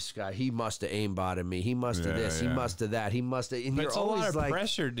 Oh, this guy, he must have aimbotted me. He must have this. Yeah. He must have that. He must have. And but you're it's a always lot of like,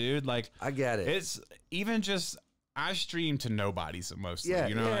 pressure, dude. Like I get it. it's even just. I stream to nobody so mostly. Yeah,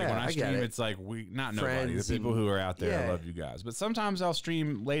 like when I I get stream, it. it's like not nobody. Friends The people and- who are out there, I yeah. love you guys. But sometimes I'll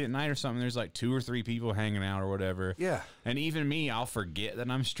stream late at night or something. There's like 2 or 3 people hanging out or whatever. Yeah. And even me, I'll forget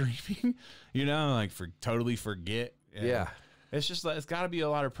that I'm streaming. Like totally forget. And Yeah. It's just like it's got to be a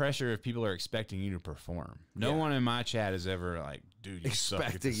lot of pressure if people are expecting you to perform. No Yeah. one in my chat has ever like dude, you suck at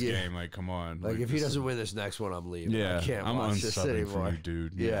Expecting this you. game. Like, come on. Like, if he this- doesn't win this next one, I'm leaving. yeah, I can't I'm watch this unsubbing anymore. for you,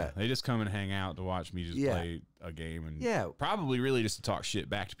 dude. Yeah. They just come and hang out to watch me just Yeah. play a game and Yeah. probably really just to talk shit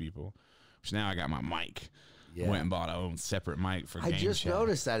back to people. Which now I got my mic. Yeah. Went and bought a own separate mic for I game just chat.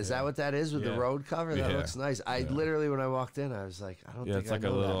 noticed that. Is that what that is with the Yeah. road cover? That Yeah. looks nice. I literally, when I walked in, I was like, I don't Yeah, think it's I like a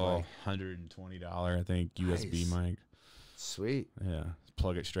know that little mic. $120, I think, USB Nice. mic. Sweet. Yeah,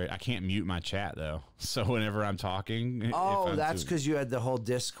 plug it straight. I can't mute my chat though, so whenever I'm talking, if Oh, I'm that's too- because you had the whole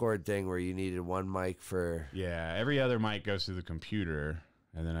Discord thing where you needed one mic for. yeah. Every other mic goes through the computer,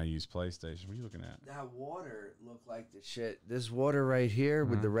 and then I use PlayStation. What are you looking at? That water looked like the shit. This water right here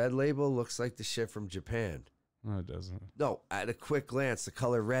with the red label looks like the shit from Japan. No, it doesn't. No, at a quick glance, the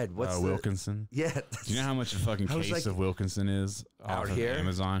color red. What's the Wilkinson? Yeah. Do you know how much a fucking I was case like- of Wilkinson is Out off of here?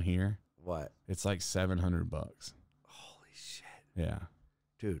 Amazon here? What? It's like $700. Holy shit, Yeah,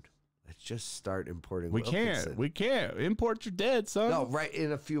 dude! Let's just start importing. we Wilkinson. can't. We can't import your dead, son. No, right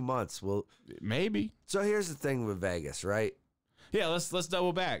in a few months. Well, Maybe. so here's the thing with Vegas, right? Yeah, let's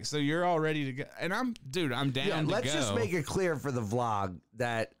double back. So you're all ready to go, and I'm down Yeah, to let's go. just make it clear for the vlog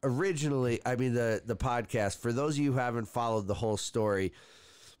that originally, I mean the podcast, for those of you who haven't followed the whole story,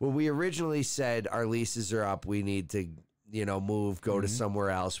 when we originally said our leases are up, we need to, move, go to somewhere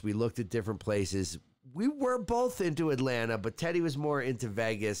else. We looked at different places. We were both into Atlanta, but Teddy was more into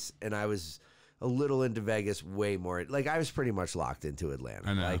Vegas, and I was a little into Vegas, way more. Like, I was pretty much locked into Atlanta.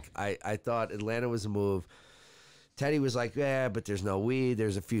 I know. Like, I thought Atlanta was a move. Teddy was like, yeah, but there's no weed.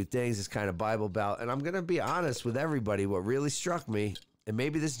 There's a few things. It's kind of Bible Belt. And I'm going to be honest with everybody. What really struck me, and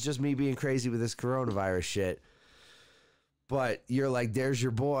maybe this is just me being crazy with this coronavirus shit, but you're like, there's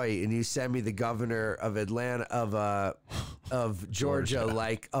your boy, and you send me the governor of Atlanta, of Georgia,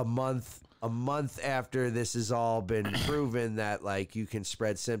 like a month after this has all been proven that, like, you can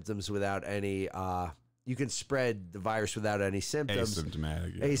spread symptoms without any, you can spread the virus without any symptoms.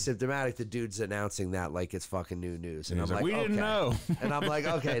 asymptomatic. Yeah. Asymptomatic. The dude's announcing that like it's fucking new news, and I'm He's like, we didn't okay. know. And I'm like,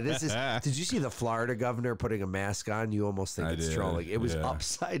 okay, this is. Did you see the Florida governor putting a mask on? You almost think I it's did, trolling. It was yeah.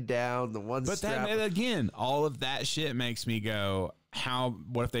 upside down. The one But strap. that again, all of that shit makes me go,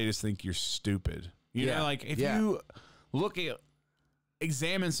 what if they just think you're stupid? You Yeah, know, like if yeah. you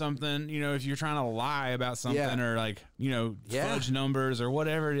examine something, if you're trying to lie about something or like, Yeah. fudge numbers or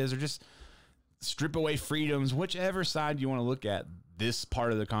whatever it is, or just strip away freedoms, whichever side you want to look at this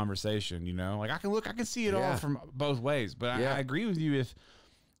part of the conversation, like I can see it Yeah. all from both ways, but Yeah. I agree with you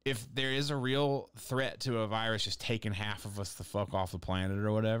if there is a real threat to a virus just taking half of us the fuck off the planet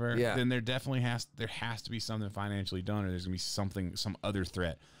or whatever, Yeah. then there definitely has to be something financially done, or there's gonna be some other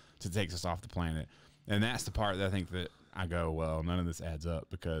threat to take us off the planet. And that's the part that I think that I go, well, none of this adds up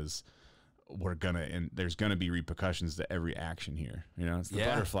because there's gonna be repercussions to every action here. It's the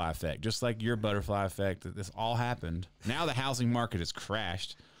Yeah. butterfly effect, just like your butterfly effect. That this all happened. Now the housing market has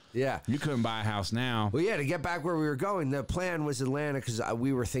crashed. Yeah. You couldn't buy a house now. Well, yeah, to get back where we were going, the plan was Atlanta because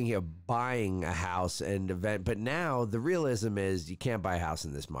we were thinking of buying a house and event. But now the realism is you can't buy a house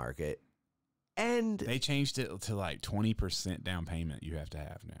in this market. And They changed it to like 20% down payment. You have to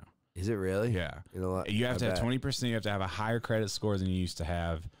have now. is it really? Yeah. You know what? You have I to have bet. 20%. You have to have a higher credit score than you used to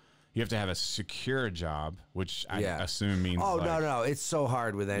have. You have to have a secure job, which I Yeah. assume means. Oh, like, no. It's so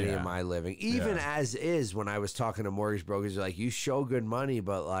hard with any Yeah. of my living. Even as is, when I was talking to mortgage brokers, they're like, you show good money,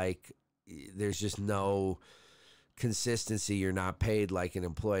 but like there's just no consistency. You're not paid like an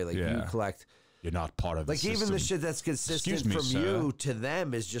employee. Like you collect. You're not part of the Like even the system. shit that's consistent Excuse me, from sir. you to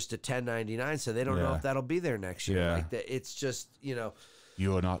them is just a 1099, so they don't know Yeah. if that'll be there next year. Yeah. Like that, it's just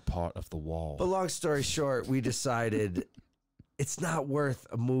You are not part of the wall. But long story short, we decided it's not worth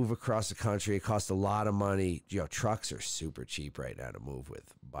a move across the country. It costs a lot of money. Trucks are super cheap right now to move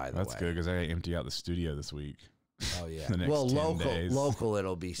with. By the way, That's good because I empty out the studio this week. Oh yeah. The next Well, 10 days. local,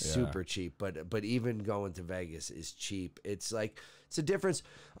 it'll be super cheap. But even going to Vegas is cheap. It's like it's a difference.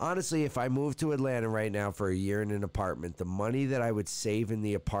 Honestly, if I moved to Atlanta right now for a year in an apartment, the money that I would save in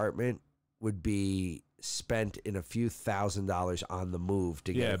the apartment would be spent in a few $1,000s on the move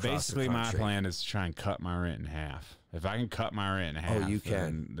to get across basically the my country. plan is to try and cut my rent in half. If I can cut my rent in half, you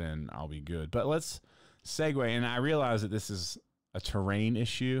can. then I'll be good. But let's segue, and I realize that this is a terrain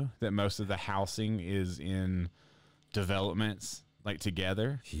issue, that most of the housing is in developments like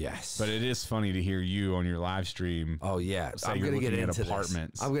together. Yes. But it is funny to hear you on your live stream. Oh yeah, say I'm you're gonna get looking at into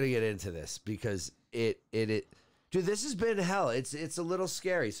apartments. this. I'm gonna get into this because it, dude, this has been hell. It's a little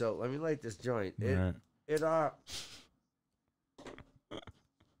scary. So let me light this joint. Right.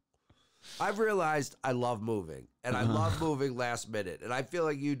 I've realized I love moving, and I love moving last minute, and I feel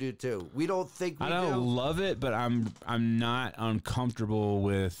like you do too. We don't think we I don't do. love it, but I'm not uncomfortable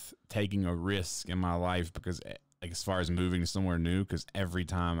with taking a risk in my life because like as far as moving somewhere new, because every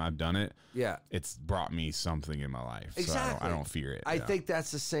time I've done it, Yeah. it's brought me something in my life. Exactly. So I don't fear it. I think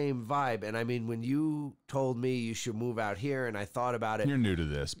that's the same vibe. And I mean, when you told me you should move out here and I thought about it. You're new to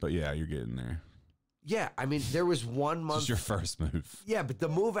this, but yeah, you're getting there. Yeah. I mean, there was 1 month. This is your first move. Yeah, but the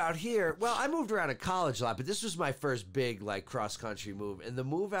move out here, well, I moved around in college a lot, but this was my first big, like, cross-country move. And the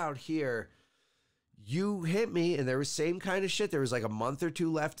move out here, you hit me, and there was same kind of shit. There was like a month or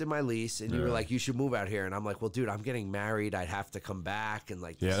 2 left in my lease, and you were like, you should move out here. And I'm like, well, dude, I'm getting married. I'd have to come back. And,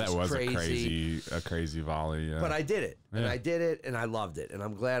 like, this Yeah, that was crazy. a crazy volley. Yeah. But I did it, and Yeah. I did it, and I loved it. And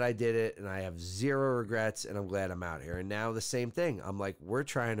I'm glad I did it, and I have 0 regrets, and I'm glad I'm out here. And now the same thing. I'm like, we're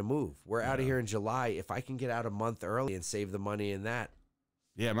trying to move. We're out of here in July. If I can get out a month early and save the money in that.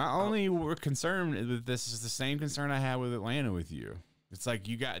 Yeah, my only concern is that this is the same concern I had with Atlanta with you. It's like,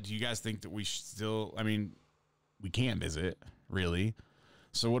 do you guys think that we should still, I mean, we can't visit, really.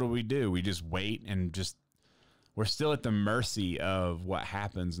 So what do? We just wait and we're still at the mercy of what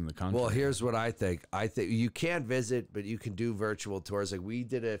happens in the country. Well, here's what I think. I think you can't visit, but you can do virtual tours. Like, we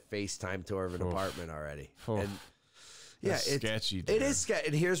did a FaceTime tour of an apartment already. And yeah, That's it's sketchy. It is sketchy.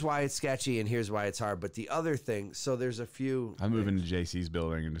 And here's why it's sketchy, and here's why it's hard. But the other thing, so there's a few. I move into JC's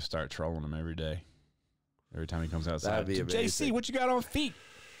building and just start trolling him every day. Every time he comes outside. That'd be amazing. JC, what you got on feet?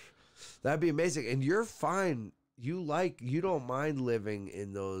 That'd be amazing. And you're fine. You don't mind living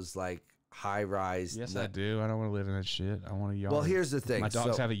in those, like, high rise. Yes, I do. I don't want to live in that shit. I want a yard. Well, here's the thing. My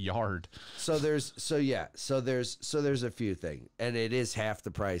dogs have a yard. So there's a few things, and it is half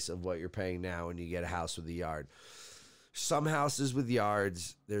the price of what you're paying now when you get a house with a yard. Some houses with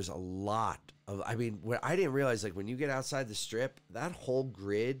yards, there's a lot of. I mean, what I didn't realize, like, when you get outside the strip, that whole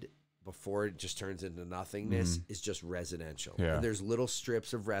grid before it just turns into nothingness is just residential. Yeah. And there's little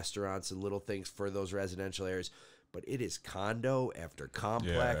strips of restaurants and little things for those residential areas. But it is condo after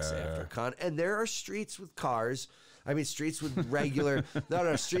complex after and there are streets with cars. I mean, streets with regular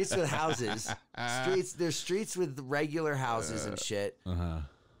streets with houses. There's streets with regular houses and shit.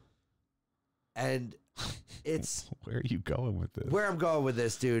 And it's where are you going with this? Where I'm going with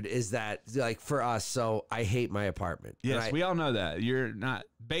this, dude, is that, like, for us, so I hate my apartment. Yes, we all know that. You're not,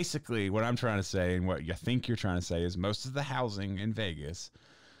 basically what I'm trying to say and what you think you're trying to say is most of the housing in Vegas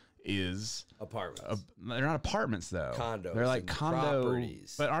is apartments. They're not apartments, though. Condos. They're like condo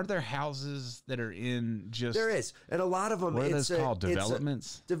properties. But aren't there houses that are in just? There is, and a lot of them. What are those called?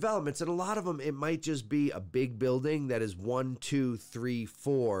 Developments. Developments, and a lot of them, it might just be a big building that is 1, 2, 3,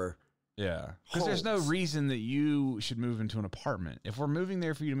 4. Yeah, because there's no reason that you should move into an apartment. If we're moving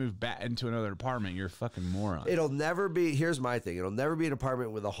there for you to move back into another apartment, you're a fucking moron. It'll never be. Here's my thing. It'll never be an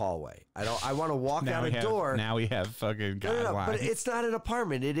apartment with a hallway. I want to walk out a door. Now we have fucking guidelines. No, but it's not an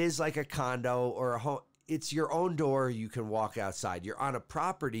apartment. It is like a condo or a home. It's your own door. You can walk outside. You're on a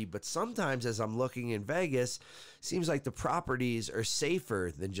property, but sometimes, as I'm looking in Vegas, seems like the properties are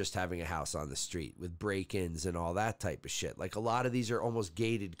safer than just having a house on the street with break-ins and all that type of shit. Like, a lot of these are almost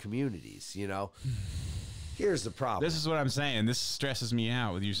gated communities, you know? Here's the problem. This is what I'm saying. This stresses me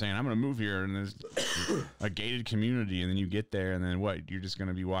out with you saying, I'm going to move here, and there's a gated community, and then you get there, and then what? You're just going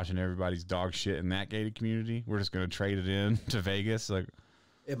to be watching everybody's dog shit in that gated community? We're just going to trade it in to Vegas? Like,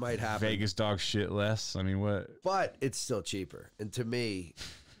 it might happen. Vegas dog shit less? I mean, what? But it's still cheaper. And to me,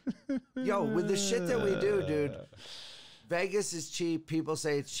 yo, with the shit that we do, dude, Vegas is cheap. People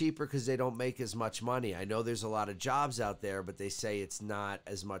say it's cheaper because they don't make as much money. I know there's a lot of jobs out there, but they say it's not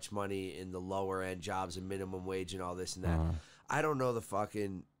as much money in the lower end jobs and minimum wage and all this and that. I don't know the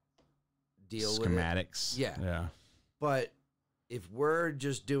fucking deal with it. Schematics. Yeah. But if we're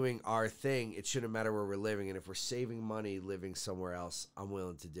just doing our thing, it shouldn't matter where we're living. And if we're saving money living somewhere else, I'm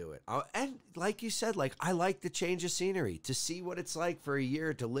willing to do it. And like you said, like, I like the change of scenery, to see what it's like for a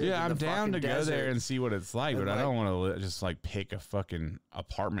year to live in the I'm down to desert. go there and see what it's like, but I don't want to just like pick a fucking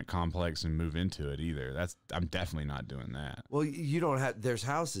apartment complex and move into it either. I'm definitely not doing that. Well, you don't have, there's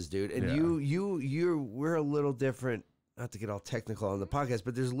houses, dude. And we're a little different. Not to get all technical on the podcast,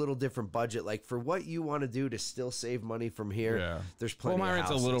 but there's a little different budget. Like, for what you want to do to still save money from here, there's plenty of houses. Well, my rent's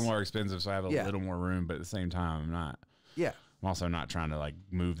a little more expensive, so I have a little more room, but at the same time, I'm not. Yeah. I'm also not trying to, like,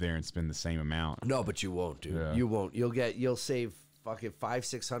 move there and spend the same amount. No, but you won't, dude. Yeah. You won't. You'll save fucking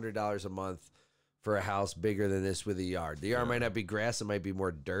 $500-600 a month for a house bigger than this with a yard. The yard might not be grass, it might be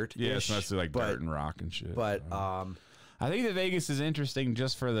more dirt. Yeah, it's mostly like dirt and rock and shit. But I think that Vegas is interesting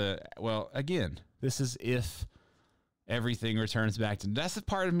just for again, this is if everything returns back to. That's the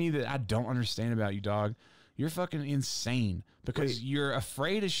part of me that I don't understand about you, dog. You're fucking insane because you're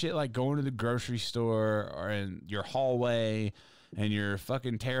afraid of shit like going to the grocery store or in your hallway, and you're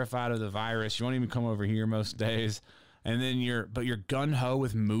fucking terrified of the virus. You won't even come over here most days. And then you're gun ho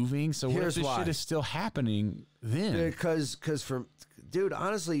with moving. So what if this shit is still happening then? Because dude,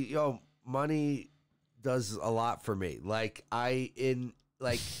 honestly, money does a lot for me. Like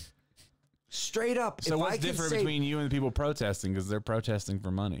straight up. So what's different between you and the people protesting? Because they're protesting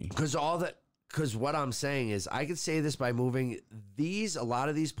for money. Because what I'm saying is, I could say this by moving a lot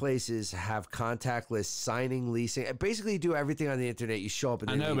of these places have contactless signing, leasing. Basically, you do everything on the internet. You show up.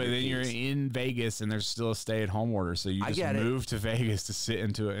 And I know, but then you're in Vegas and there's still a stay-at-home order, so you just move to Vegas to sit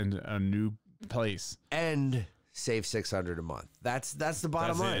into a new place and save $600 a month. That's the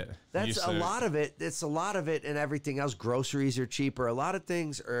bottom line. That's a lot of it. It's a lot of it, and everything else. Groceries are cheaper. A lot of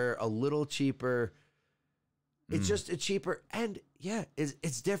things are a little cheaper. It's just a cheaper, and yeah,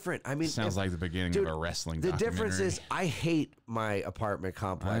 it's different. I mean, sounds like the beginning of a wrestling documentary. The difference is I hate my apartment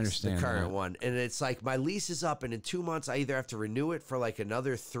complex, the current one, and it's like my lease is up, and in 2 months I either have to renew it for like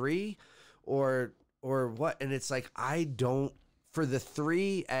another 3, or what, and it's like I don't, for the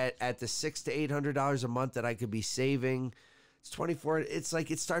 3 at the $600 to $800 a month that I could be saving, it's 24. It's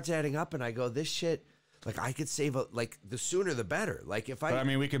like it starts adding up, and I go, this shit. Like I could save the sooner the better. Like if But I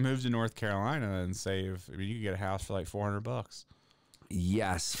mean, we could move to North Carolina and save. I mean, you could get a house for like $400.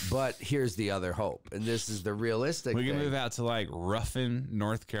 Yes, but here's the other hope, and this is the realistic. We can move out to like Ruffin,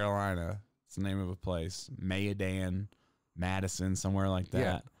 North Carolina. It's the name of a place. Mayodan, Madison, somewhere like that.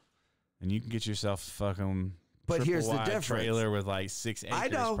 Yeah. And you can get yourself a fucking. But here's the difference. Trailer with like 6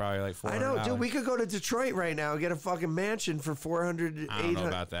 acres, probably like $400. I know, dude. We could go to Detroit right now and get a fucking mansion for $400. I don't know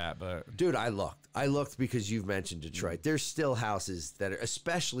about that, but dude, I looked because you've mentioned Detroit. There's still houses that are,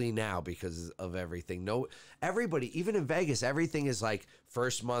 especially now because of everything. Everybody, even in Vegas, everything is like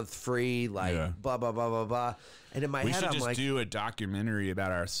first month free, like blah blah blah blah blah. And in my head, I'm like, we should just do a documentary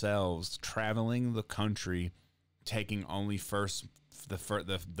about ourselves traveling the country, taking only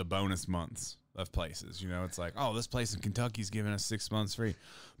the bonus months of places. You know, it's like, oh, this place in Kentucky's giving us 6 months free.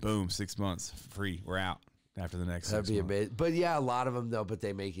 Boom, 6 months free. We're out after the next 6 months. That'd be amazing. But yeah, a lot of them though, but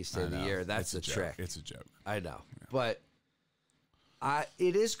they make you stay the year. That's the trick. It's a joke. I know. Yeah. But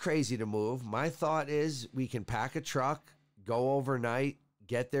it is crazy to move. My thought is we can pack a truck, go overnight,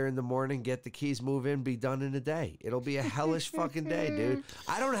 get there in the morning, get the keys, move in, be done in a day. It'll be a hellish fucking day, dude.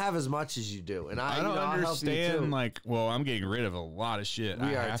 I don't have as much as you do. And I don't understand, like, well, I'm getting rid of a lot of shit.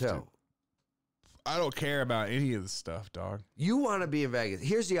 We are too. I don't care about any of the stuff, dog. You want to be in Vegas.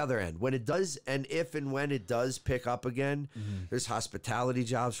 Here's the other end. When it does, and if and when it does pick up again, there's hospitality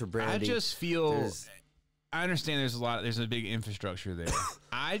jobs for Brandy. I just feel, I understand there's a big infrastructure there.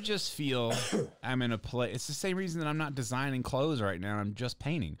 I just feel I'm in a place. It's the same reason that I'm not designing clothes right now. I'm just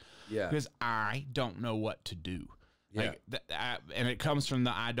painting. Yeah. Because I don't know what to do. Yeah. Like, and it comes from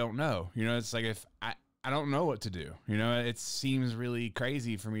the I don't know. You know, it's like if I don't know what to do. You know, it seems really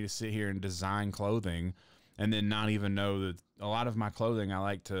crazy for me to sit here and design clothing and then not even know that a lot of my clothing I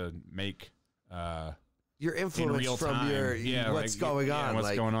like to make your influence in from your what's going on.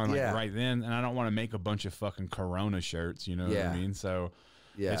 What's going on right then. And I don't want to make a bunch of fucking Corona shirts, you know what I mean? So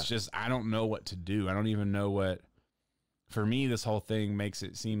it's just I don't know what to do. I don't even know what for me this whole thing makes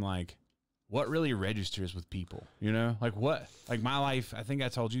it seem like what really registers with people, you know? Like what? Like my life, I think I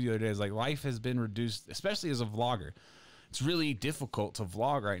told you the other day, is like life has been reduced, especially as a vlogger. It's really difficult to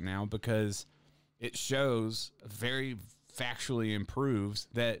vlog right now because it shows, very factually improves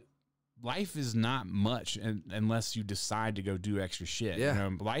that life is not much unless you decide to go do extra shit. Yeah. You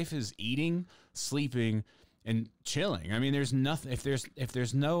know, life is eating, sleeping, and chilling. I mean, there's nothing. If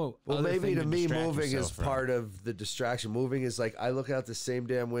there's no. Well, maybe to me, moving is part of the distraction. Moving is like I look out the same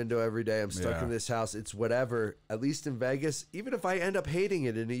damn window every day. I'm stuck in this house. It's whatever. At least in Vegas, even if I end up hating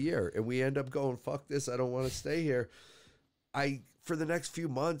it in a year and we end up going fuck this, I don't want to stay here. For the next few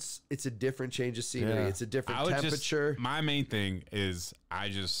months, it's a different change of scenery. Yeah. It's a different temperature. My main thing is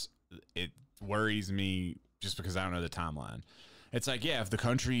it worries me just because I don't know the timeline. It's like, yeah, if the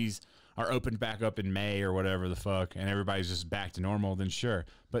countries are opened back up in May or whatever the fuck and everybody's just back to normal, then sure.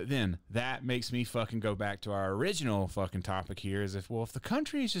 But then that makes me fucking go back to our original fucking topic here is if the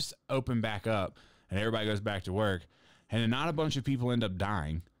country is just open back up and everybody goes back to work and then not a bunch of people end up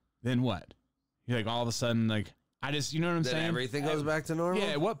dying, then what? You're like all of a sudden, like, you know what I'm saying? Everything goes back to normal? Yeah,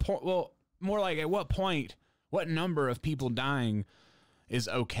 at what point? Well, more like at what point, what number of people dying is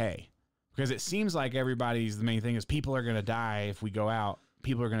okay? Because it seems like the main thing is people are going to die if we go out.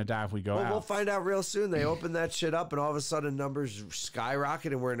 People are going to die if we go out. We'll find out real soon. They open that shit up and all of a sudden numbers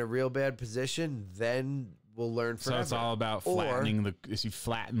skyrocket and we're in a real bad position. Then we'll learn forever. So it's all about flattening you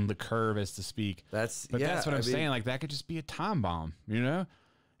flatten the curve, as to speak. That's what I'm saying. Like that could just be a time bomb, you know?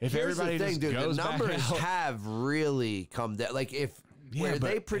 If everybody just goes the numbers have really come down. Like where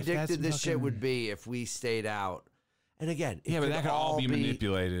they predicted this shit would be if we stayed out. And again, yeah, but that could all be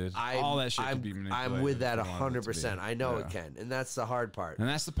manipulated. All that shit could be manipulated. I'm with that 100%. I know it can, and that's the hard part. And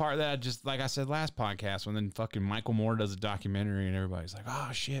that's the part that I just, like I said last podcast, when then fucking Michael Moore does a documentary and everybody's like, oh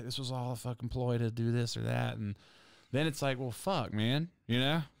shit, this was all a fucking ploy to do this or that, and then it's like, well, fuck, man, you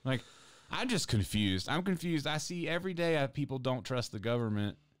know, like I'm just confused. I'm confused. I see every day people don't trust the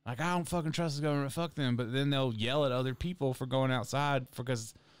government. Like, I don't fucking trust the government. Fuck them. But then they'll yell at other people for going outside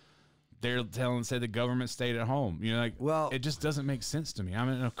because they're say the government stayed at home. You know, like, well, it just doesn't make sense to me. I'm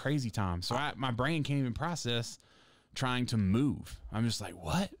in a crazy time. So my brain can't even process trying to move. I'm just like,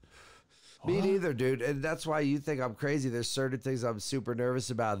 what? Me neither, dude. And that's why you think I'm crazy. There's certain things I'm super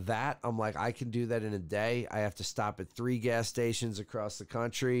nervous about. That I'm like, I can do that in a day. I have to stop at 3 gas stations across the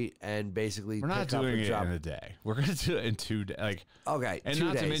country and basically we're not doing it in a day. We're gonna do it in 2 days. Like, okay, and 2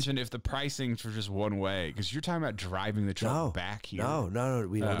 not days. To mention if the pricing for just one way, because you're talking about driving the truck back here. No,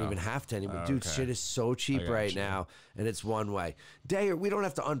 we don't even have to anymore, dude. Shit is so cheap right now, and it's one way. Day, we don't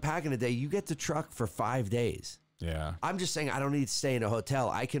have to unpack in a day. You get the truck for 5 days. Yeah. I'm just saying I don't need to stay in a hotel.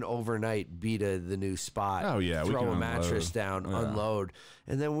 I can overnight be to the new spot. Oh, yeah. Throw a mattress down, unload,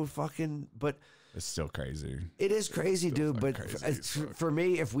 and then we'll fucking, but it's still crazy. It is crazy, dude. But for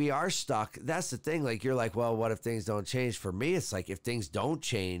me, if we are stuck, that's the thing. Like, you're like, well, what if things don't change? For me, it's like, if things don't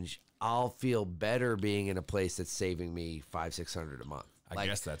change, I'll feel better being in a place that's saving me $500-600 a month. I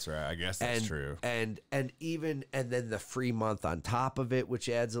guess that's right. I guess that's true. And then the free month on top of it, which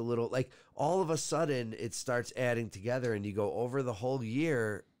adds a little, like, all of a sudden it starts adding together, and you go over the whole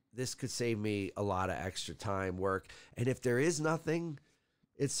year, this could save me a lot of extra time, work. And if there is nothing,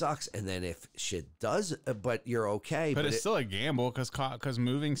 it sucks. And then if shit does, but you're okay. But it's still a gamble because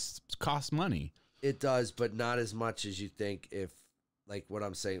moving costs money. It does, but not as much as you think. If, like, what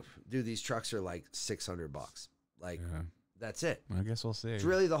I'm saying, dude, these trucks are like $600. Like, yeah. That's it. I guess we'll see. It's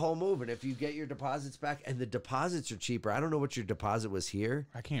really the whole move. And if you get your deposits back, and the deposits are cheaper. I don't know what your deposit was here.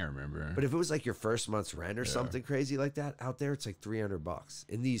 I can't remember. But if it was like your first month's rent or something crazy like that, out there it's like $300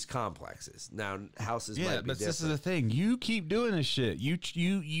 in these complexes. Now houses might be different. This is the thing. You keep doing this shit.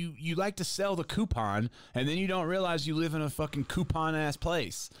 You like to sell the coupon, and then you don't realize you live in a fucking coupon ass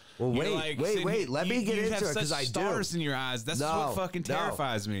place. Well, wait. Let me get into it, because I do. Stars in your eyes. That's what fucking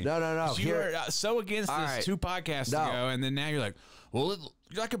terrifies me. No. You were so against this 2 podcasts ago, and then now you're like, well,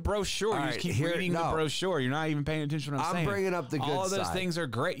 you're like a brochure. You just keep reading the brochure. You're not even paying attention to what I'm saying. I'm bringing up the good side. All of those things are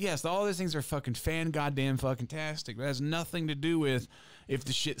great. Yes, all those things are fucking goddamn fucking tastic. But it has nothing to do with if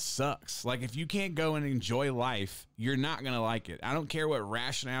the shit sucks. Like, if you can't go and enjoy life, you're not going to like it. I don't care what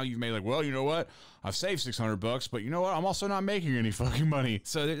rationale you've made. Like, well, you know what? I've saved $600, but you know what? I'm also not making any fucking money.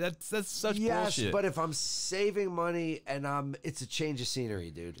 So that's such bullshit. Yes, but if I'm saving money and it's a change of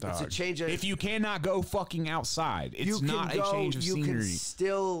scenery, dude. Dog. It's a change of... If you cannot go fucking outside, it's not a change of scenery. You can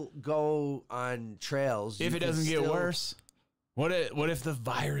still go on trails. If it doesn't get worse. What if the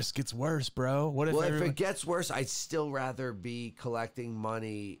virus gets worse, bro? What if if it gets worse, I'd still rather be collecting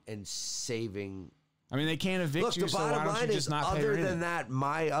money and saving. I mean, they can't evict you, so why don't you just not pay rent? Other than that,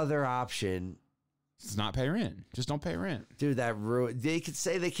 my other option is not pay rent. Just don't pay rent. Dude, they could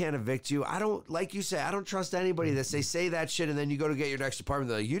say they can't evict you. I don't, like you say, I don't trust anybody that say that shit, and then you go to get your next apartment,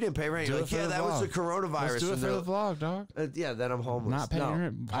 they're like, you didn't pay rent. You're like, yeah, that was the coronavirus. Let's do it for the vlog, dog. Yeah, then I'm homeless. Not paying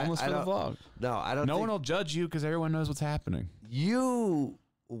rent. Homeless for the vlog. No, I don't. No one will judge you because everyone knows what's happening. You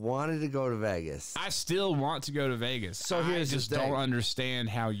wanted to go to Vegas. I still want to go to Vegas. So I just don't understand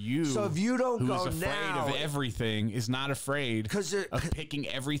how you. So if you don't go afraid now, of everything, is not afraid of picking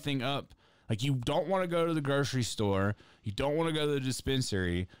everything up. Like, you don't want to go to the grocery store, you don't want to go to the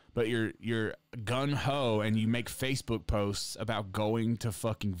dispensary, but you're gun ho and you make Facebook posts about going to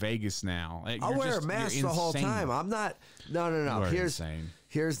fucking Vegas now. Like, I'll wear a mask the whole time. I'm not. No.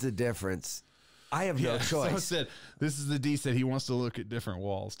 Here's the difference. I have no choice. So said, this is the D said he wants to look at different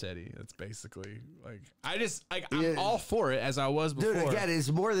walls, Teddy. That's basically like, I'm all for it as I was before. Dude, again,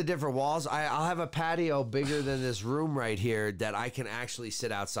 it's more the different walls. I'll have a patio bigger than this room right here that I can actually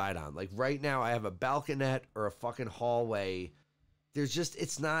sit outside on. Like, right now, I have a balconette or a fucking hallway. There's just,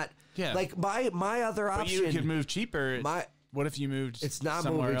 it's not, like, my other option. But you could move cheaper. What if you moved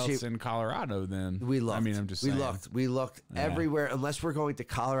somewhere else in Colorado then? We looked. I mean, I'm just saying. We looked everywhere, unless we're going to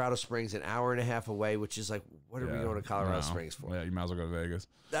Colorado Springs, an hour and a half away, which is like, what are we going to Colorado Springs for? Yeah, you might as well go to Vegas.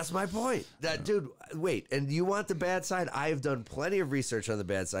 That's my point. Dude, wait, and you want the bad side? I have done plenty of research on the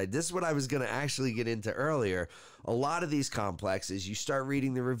bad side. This is what I was going to actually get into earlier. A lot of these complexes, you start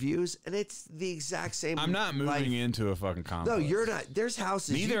reading the reviews, and it's the exact same. I'm not moving into a fucking complex. No, you're not. There's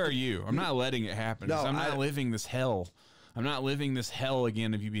houses. Neither are you. I'm not letting it happen. No, I'm not living this hell. I'm not living this hell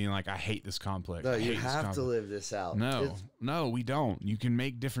again of you being like, I hate this complex. No, you have to live this out. No, we don't. You can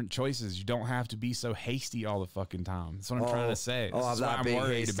make different choices. You don't have to be so hasty all the fucking time. That's what I'm trying to say. I'm not being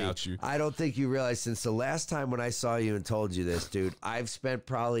worried hasty about you. I don't think you realize since the last time when I saw you and told you this, dude, I've spent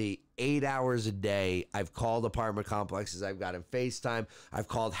probably 8 hours a day. I've called apartment complexes. I've gotten FaceTime. I've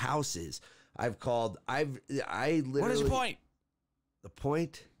called houses. I literally. What is the point? The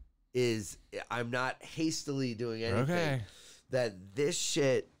point is I'm not hastily doing anything. Okay. That this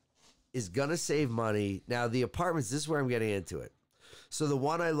shit is gonna save money. Now the apartments, this is where I'm getting into it. So the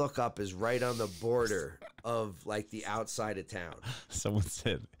one I look up is right on the border of like the outside of town. Someone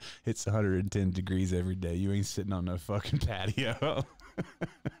said it's 110 degrees every day. You ain't sitting on no fucking patio.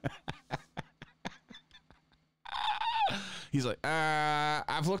 He's like,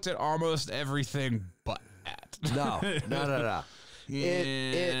 I've looked at almost everything but that. No.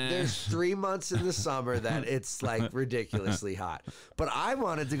 There's 3 months in the summer that it's like ridiculously hot. But I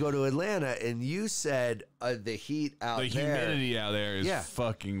wanted to go to Atlanta, and you said the heat out there. The humidity out there is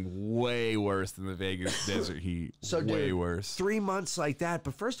fucking way worse than the Vegas desert heat. So, way dude, worse. 3 months like that.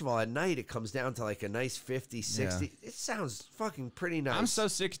 But first of all, at night, it comes down to like a nice 50, 60. Yeah. It sounds fucking pretty nice. I'm so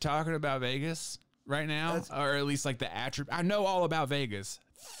sick of talking about Vegas right now, or at least like the attribute. I know all about Vegas.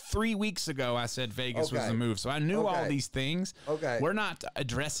 3 weeks ago, I said Vegas was the move. So I knew all these things. Okay. We're not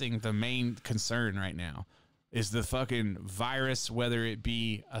addressing the main concern right now. Is the fucking virus, whether it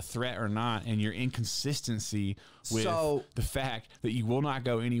be a threat or not, and your inconsistency with the fact that you will not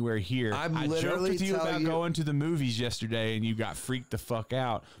go anywhere here. I joked with you about going to the movies yesterday, and you got freaked the fuck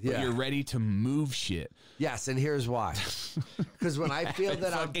out. But you're ready to move shit. Yes, and here's why. Because when I feel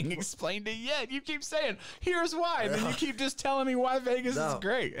that I'm fucking explained it yet, you keep saying, "Here's why," and then you keep just telling me why Vegas is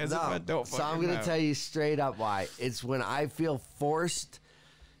great. As if I don't. So I'm gonna tell you straight up why. It's when I feel forced.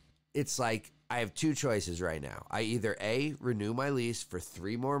 It's like, I have two choices right now. I either A, renew my lease for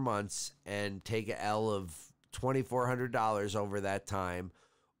 3 more months and take a L of $2,400 over that time,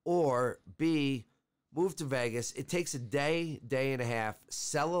 or B, move to Vegas. It takes a day and a half,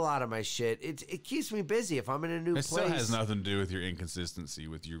 sell a lot of my shit. It keeps me busy if I'm in a new place. It still has nothing to do with your inconsistency,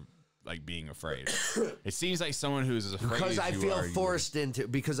 with your like being afraid. It seems like someone who's as afraid because as I feel forced into,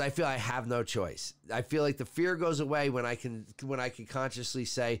 because I feel I have no choice. I feel like the fear goes away when I can consciously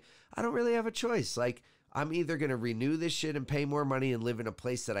say, I don't really have a choice. Like, I'm either going to renew this shit and pay more money and live in a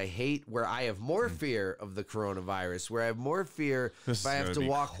place that I hate, where I have more fear of the coronavirus, where I have more fear if I have to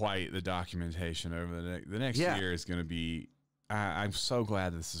walk. Quite the documentation over the next year is going to be. I'm so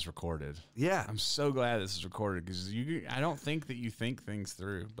glad this is recorded. Yeah. I'm so glad this is recorded, because I don't think that you think things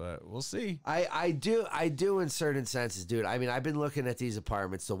through, but we'll see. I do in certain senses, dude. I mean, I've been looking at these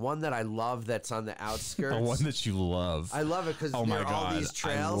apartments. The one that I love that's on the outskirts. The one that you love. I love it because all these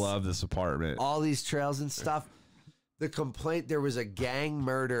trails. I love this apartment. All these trails and stuff. The complaint, there was a gang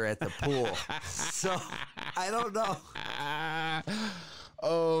murder at the pool. So, I don't know.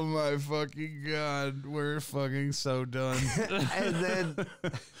 Oh my fucking God. We're fucking so done. And then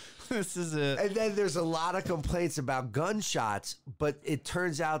this is it. And then there's a lot of complaints about gunshots, but it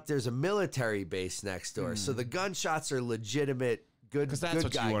turns out there's a military base next door. So the gunshots are legitimate good gunshots. Because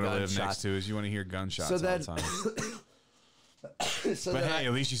that's what you want to live next to, is you want to hear gunshots all the time. But hey,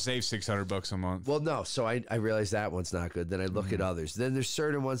 at least you save $600 a month. Well, no. So I realize that one's not good. Then I look at others. Then there's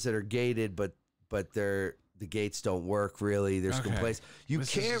certain ones that are gated, but the gates don't work really. There's complaints. You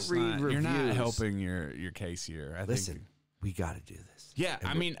can't read reviews. You're not helping your case here. Listen, we got to do this. Yeah,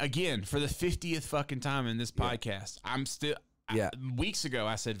 I mean, again, for the 50th fucking time in this podcast, I'm still. Weeks ago,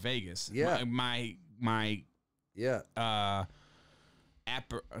 I said Vegas. Yeah, my my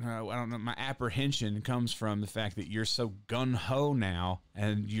apprehension comes from the fact that you're so gun ho now,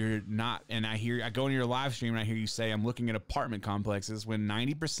 and you're not. And I go into your live stream and I hear you say, I'm looking at apartment complexes, when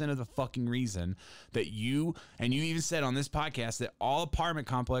 90% of the fucking reason that you even said on this podcast that all apartment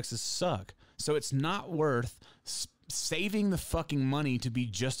complexes suck. So it's not worth saving the fucking money to be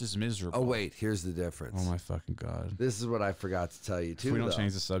just as miserable. Oh wait, here's the difference. Oh my fucking God. This is what I forgot to tell you too. If we don't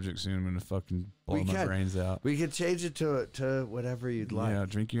change the subject soon, I'm gonna fucking blow my brains out. We can change it to whatever you'd like. Yeah,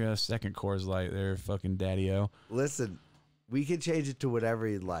 drink your second Coors Light there, fucking daddy-o. Listen, we can change it to whatever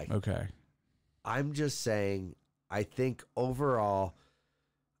you'd like. Okay. I'm just saying, I think overall,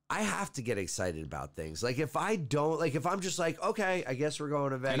 I have to get excited about things. Like, if I don't, like, if I'm just like, okay, I guess we're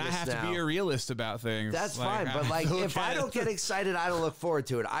going to Vegas now. And I have to be a realist about things. That's fine. But, like, if I don't get excited, I don't look forward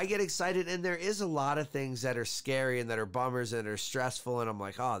to it. I get excited, and there is a lot of things that are scary and that are bummers and are stressful. And I'm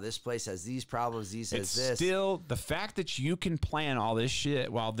like, oh, this place has these problems. These has this. Still, the fact that you can plan all this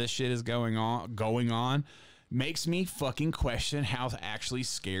shit while this shit is going on makes me fucking question how actually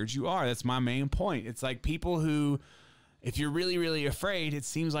scared you are. That's my main point. It's like people who... if you're really, really afraid, it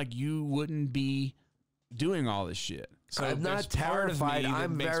seems like you wouldn't be doing all this shit. So I'm not terrified.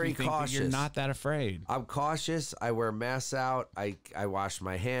 I'm very cautious. You're not that afraid. I'm cautious. I wear masks out. I wash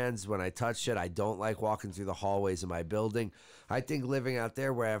my hands when I touch shit. I don't like walking through the hallways of my building. I think living out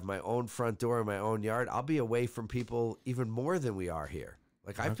there where I have my own front door and my own yard, I'll be away from people even more than we are here.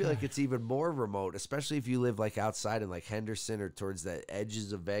 Like, I feel like it's even more remote, especially if you live like outside in like Henderson or towards the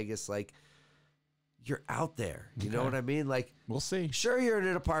edges of Vegas. Like, you're out there. You know what I mean? Like, we'll see. Sure, you're in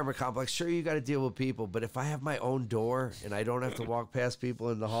an apartment complex. Sure, you got to deal with people. But if I have my own door and I don't have to walk past people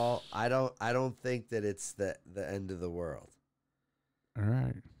in the hall, I don't think that it's the end of the world. All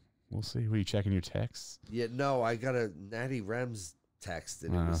right. We'll see. Were you checking your texts? Yeah, no, I got a Natty Rems text,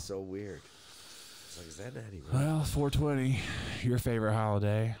 and it was so weird. It's like, is that Natty Rems? Well, 420, your favorite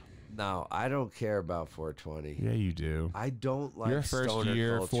holiday. No, I don't care about 420. Yeah, you do. I don't like your first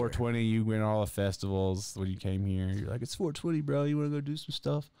year, culture. 420, you went all the festivals when you came here. You're like, it's 420, bro. You want to go do some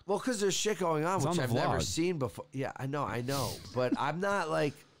stuff? Well, because there's shit going on, which I've never seen before. Yeah, I know. But I'm not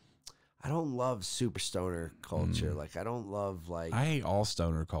like, I don't love super stoner culture. Like, I don't love like. I hate all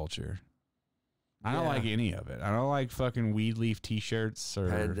stoner culture. I don't like any of it. I don't like fucking weed leaf T-shirts or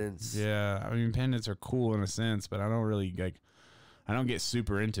pendants. Yeah, I mean pendants are cool in a sense, but I don't really like. I don't get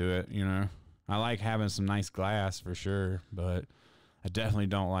super into it, you know. I like having some nice glass for sure, but I definitely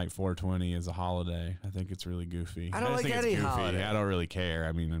don't like 420 as a holiday. I think it's really goofy. I don't like any holiday. I don't really care.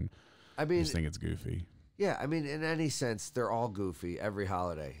 I mean, I just think it's goofy. Yeah, I mean, in any sense, they're all goofy. Every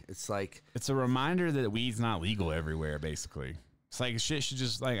holiday, it's like it's a reminder that weed's not legal everywhere. Basically, it's like shit should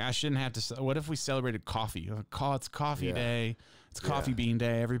just like I shouldn't have to. What if we celebrated coffee? It's coffee day. It's coffee bean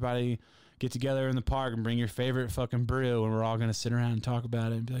day. Everybody get together in the park and bring your favorite fucking brew, and we're all gonna sit around and talk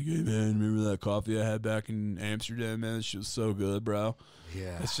about it and be like, "Hey man, remember that coffee I had back in Amsterdam? Man, that shit was so good, bro."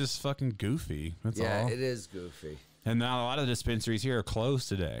 Yeah, it's just fucking goofy. That's all. Yeah, it is goofy. And now a lot of the dispensaries here are closed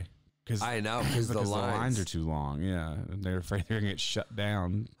today. I know, because the lines are too long. Yeah, they're afraid they're gonna get shut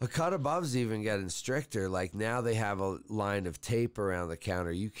down. A cut above's even getting stricter. Like now they have a line of tape around the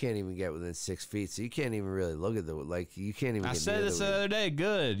counter. You can't even get within 6 feet, so you can't even really look at the you can't even. I said this the other day.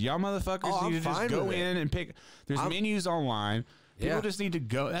 Good, y'all motherfuckers need to just go in and pick. There's menus online. People just need to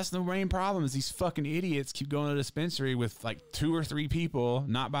go. That's the main problem is these fucking idiots keep going to the dispensary with like 2 or 3 people,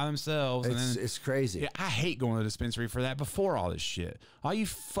 not by themselves. It's crazy. Yeah, I hate going to the dispensary for that before all this shit. All you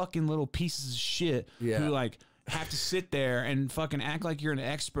fucking little pieces of shit who like have to sit there and fucking act like you're an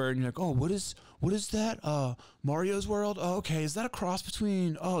expert and you're like, oh, what is that? Mario's World? Oh, okay. Is that a cross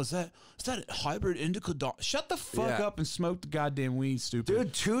between is that a hybrid indica dog? Shut the fuck up and smoke the goddamn weed, stupid.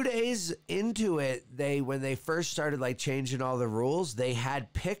 Dude, 2 days into it, when they first started like changing all the rules, they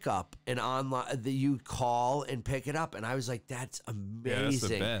had pickup and online that you call and pick it up. And I was like, that's amazing. Yeah, that's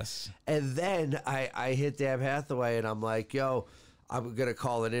the best. And then I hit Dab Hathaway and I'm like, yo, I'm going to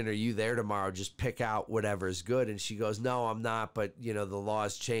call it in. Are you there tomorrow? Just pick out whatever's good. And she goes, no, I'm not. But, you know, the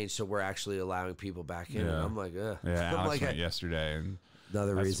law's changed, so we're actually allowing people back in. And I'm like, ugh. Yeah, Alex went yesterday. And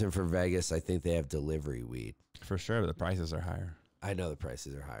another reason for Vegas, I think they have delivery weed. For sure, but the prices are higher. I know the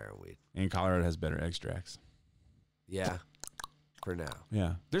prices are higher on weed. And Colorado has better extracts. Yeah, for now.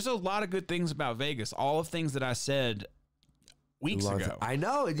 Yeah. There's a lot of good things about Vegas. All of things that I said weeks ago. I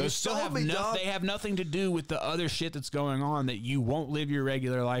know. And those still have they have nothing to do with the other shit that's going on that you won't live your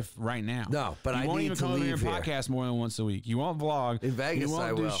regular life right now. No, but you won't even come over your podcast more than once a week. You won't vlog. In Vegas, you won't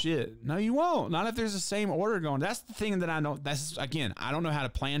I do will. shit. No, you won't. Not if there's the same order going. That's the thing that I don't. That's again, I don't know how to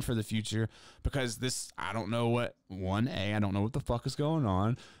plan for the future because I don't know what. A, I don't know what the fuck is going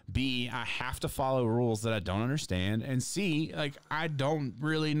on. B, I have to follow rules that I don't understand. And C, like I don't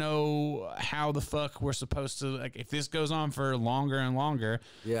really know how the fuck we're supposed to like if this goes on for longer and longer.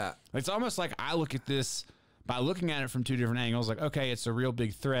 Yeah. It's almost like I look at this by looking at it from 2 different angles, like, okay, it's a real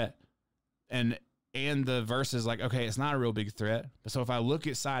big threat. And the versus like, okay, it's not a real big threat. So if I look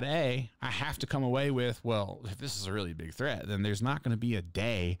at side A, I have to come away with, well, if this is a really big threat, then there's not going to be a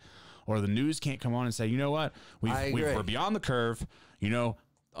day or the news can't come on and say, you know what, we're beyond the curve. You know,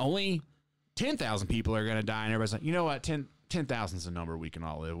 only 10,000 people are going to die. And everybody's like, you know what, 10,000 is a number we can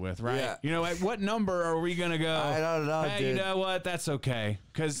all live with, right? Yeah. You know, at what number are we going to go? I don't know, hey, dude. You know what? That's okay.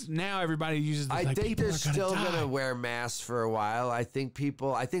 Because now everybody uses the I think they're still going to wear masks for a while. I think older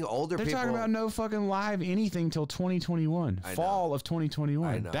people. They're talking about no fucking live anything till 2021. Fall of 2021.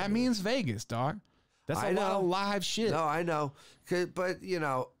 I know, that means Vegas, dog. That's a lot of live shit. No, I know. But, you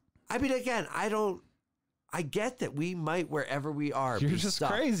know, I mean, again, I get that we might, wherever we are, You're be just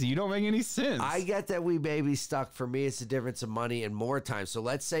stuck. crazy. You don't make any sense. I get that we may be stuck. For me, it's the difference of money and more time. So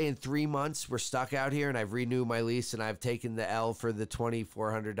let's say in 3 months, we're stuck out here and I've renewed my lease and I've taken the L for the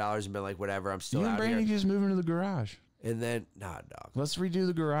 $2,400 and been like, whatever, I'm still out here. You and Brandon just move into the garage. And then, nah, dog. Let's redo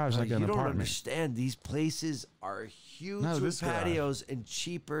the garage like an You don't apartment. understand. These places are huge with patios and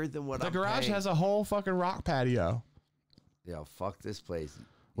cheaper than what I'm The garage paying. has a whole fucking rock patio. Yo, fuck this place.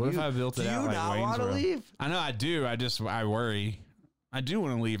 What if I built it out like Wayne's World? Do you not want to leave? I know I do. I worry. I do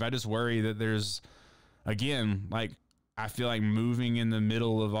want to leave. I just worry that there's, again, like, I feel like moving in the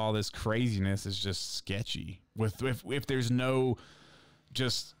middle of all this craziness is just sketchy. If there's no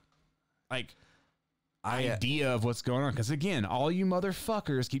just like idea of what's going on. Because again, all you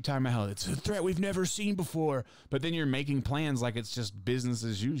motherfuckers keep talking about how it's a threat we've never seen before, but then you're making plans like it's just business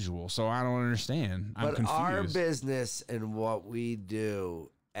as usual. So I don't understand. I'm confused. Our business and what we do,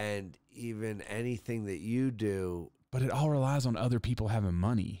 and even anything that you do. But it all relies on other people having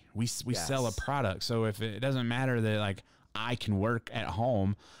money. We sell a product. So if it doesn't matter that like I can work at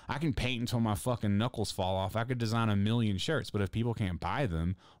home, I can paint until my fucking knuckles fall off. I could design 1 million shirts, but if people can't buy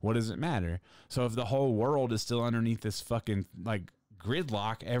them, what does it matter? So if the whole world is still underneath this fucking like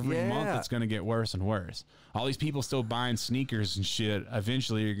gridlock, every month it's going to get worse and worse. All these people still buying sneakers and shit.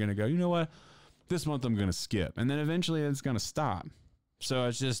 Eventually you're going to go, you know what? This month I'm going to skip. And then eventually it's going to stop. So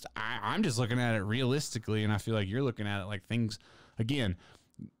it's just, I'm just looking at it realistically, and I feel like you're looking at it like things, again,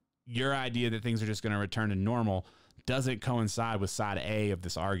 your idea that things are just going to return to normal doesn't coincide with side A of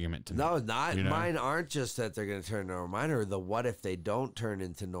this argument to me. No, not mine aren't just that they're going to turn normal. Mine are the what if they don't turn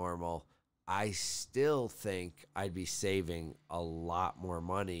into normal. I still think I'd be saving a lot more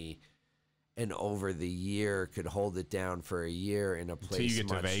money, and over the year could hold it down for a year in a place until you get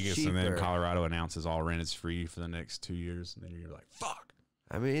to Vegas cheaper. And then Colorado announces all rent is free for the next 2 years, and then you're like, fuck.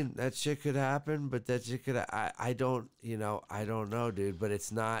 I mean, that shit could happen, but that shit could. I don't know, dude. But it's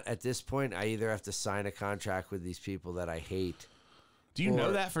not at this point. I either have to sign a contract with these people that I hate. Do you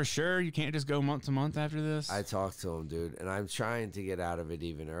know that for sure? You can't just go month to month after this. I talked to them, dude, and I'm trying to get out of it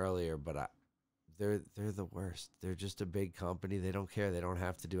even earlier. But they're the worst. They're just a big company. They don't care. They don't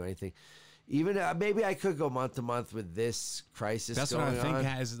have to do anything. Even maybe I could go month to month with this crisis. That's going what I think on.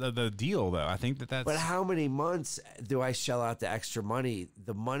 has the deal, though. I think that's. But how many months do I shell out the extra money?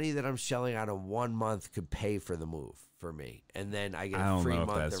 The money that I'm shelling out in 1 month could pay for the move for me, and then I get a free month of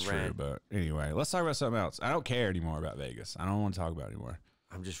rent. I don't know if that's true, but anyway, let's talk about something else. I don't care anymore about Vegas. I don't want to talk about it anymore.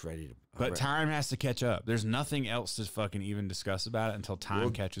 I'm just ready to. But time has to catch up. There's nothing else to fucking even discuss about it until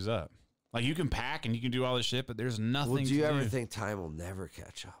time catches up. Like, you can pack and you can do all this shit, but there's nothing to do. Do you ever think time will never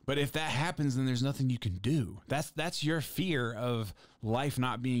catch up? But if that happens, then there's nothing you can do. That's your fear of life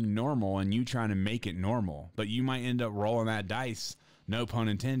not being normal and you trying to make it normal. But you might end up rolling that dice, no pun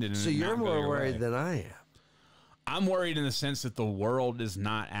intended. And so you're more worried than I am. I'm worried in the sense that the world is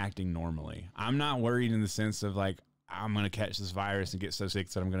not acting normally. I'm not worried in the sense of, like, I'm going to catch this virus and get so sick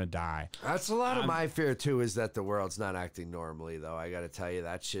that I'm going to die. That's a lot of my fear, too, is that the world's not acting normally, though. I got to tell you,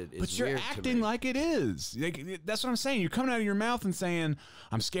 that shit is weird. But you're acting like it is. Like, that's what I'm saying. You're coming out of your mouth and saying,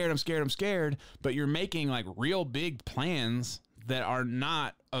 I'm scared, I'm scared, I'm scared. But you're making, like, real big plans that are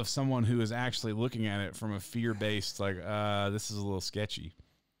not of someone who is actually looking at it from a fear-based, like, this is a little sketchy.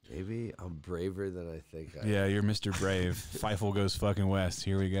 Maybe I'm braver than I think I am. Yeah, you're Mr. Brave. Feifel goes fucking west.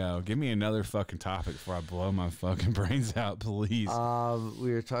 Here we go. Give me another fucking topic before I blow my fucking brains out, please.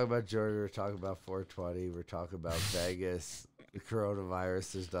 We were talking about Jordan. We were talking about 420. We were talking about Vegas. The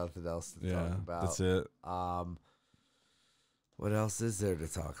coronavirus. There's nothing else to talk about. That's it. What else is there to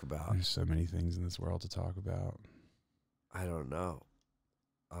talk about? There's so many things in this world to talk about. I don't know.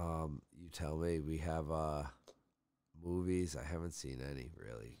 You tell me. We have... movies. I haven't seen any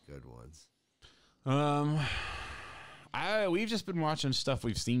really good ones. We've just been watching stuff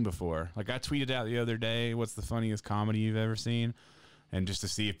we've seen before. Like, I tweeted out the other day, what's the funniest comedy you've ever seen? And just to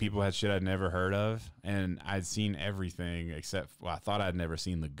see if people had shit I'd never heard of. And I'd seen everything except, well, I thought I'd never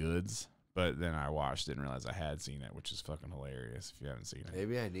seen The Goods, but then I watched it and realized I had seen it, which is fucking hilarious if you haven't seen it.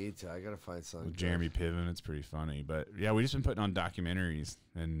 Maybe I need to. I gotta find something. With Jeremy Piven, it's pretty funny. But yeah, we've just been putting on documentaries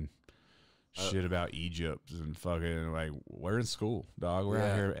and shit about Egypt and fucking, like, we're in school, dog. We're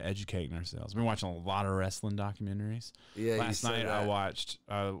out here educating ourselves. I've been watching a lot of wrestling documentaries. Yeah, last night I watched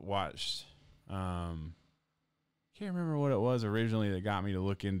can't remember what it was originally that got me to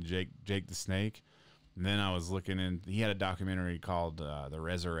look into Jake the Snake. And then I was looking in, he had a documentary called The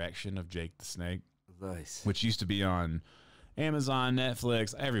Resurrection of Jake the Snake. Nice. Which used to be on Amazon,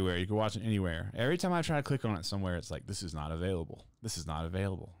 Netflix, everywhere. You could watch it anywhere. Every time I try to click on it somewhere, it's like, this is not available. This is not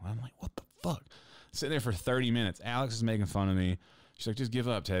available. And I'm like, what the fuck? Sitting there for 30 minutes. Alex is making fun of me. She's like, just give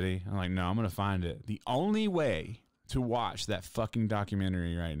up, Teddy. I'm like, no, I'm going to find it. The only way to watch that fucking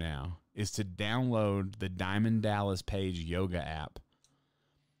documentary right now is to download the Diamond Dallas Page yoga app.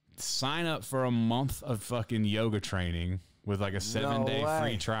 Sign up for a month of fucking yoga training with like a 7-day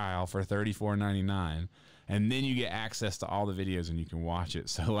free trial for $34.99. And then you get access to all the videos and you can watch it.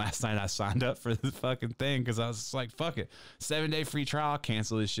 So last night I signed up for the fucking thing because I was just like, fuck it. 7-day free trial,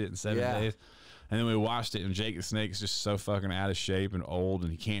 cancel this shit in 7 days. And then we watched it, and Jake the Snake is just so fucking out of shape and old,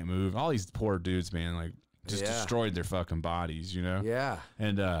 and he can't move. All these poor dudes, man, like just destroyed their fucking bodies, you know? Yeah.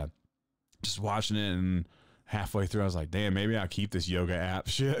 And just watching it, and halfway through, I was like, damn, maybe I'll keep this yoga app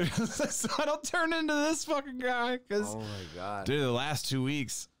shit so I don't turn into this fucking guy. Cause, oh my God. Dude, the last 2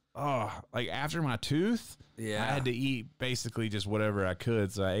 weeks, like after my tooth, I had to eat basically just whatever I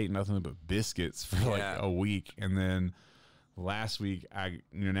could. So I ate nothing but biscuits for like a week. And then last week,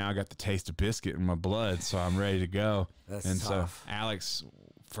 now I got the taste of biscuit in my blood, so I'm ready to go. That's and tough. So Alex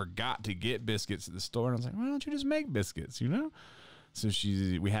forgot to get biscuits at the store, and I was like, why don't you just make biscuits, you know? So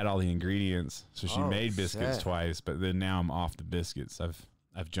we had all the ingredients, so she made biscuits twice, but then now I'm off the biscuits.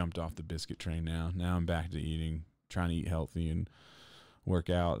 I've jumped off the biscuit train now. Now I'm back to trying to eat healthy and work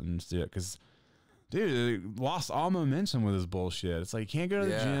out and stuff, because dude, lost all momentum with this bullshit. It's like, you can't go to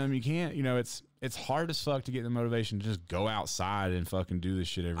the gym. You can't, it's hard as fuck to get the motivation to just go outside and fucking do this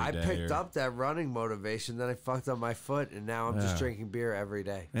shit every day. I picked up that running motivation, then I fucked up my foot, and now I'm just drinking beer every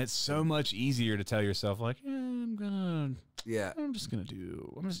day. And it's so much easier to tell yourself, like, I'm just gonna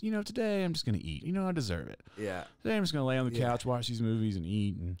today I'm just gonna eat. I deserve it. Yeah. Today I'm just gonna lay on the couch, watch these movies, and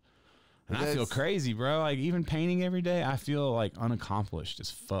eat. And I feel crazy, bro. Like, even painting every day, I feel like unaccomplished as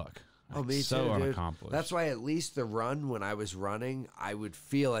fuck. Like, me so too, dude. Unaccomplished. That's why at least the run, when I was running, I would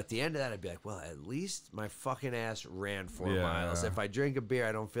feel at the end of that, I'd be like, well, at least my fucking ass ran 4 miles. If I drink a beer,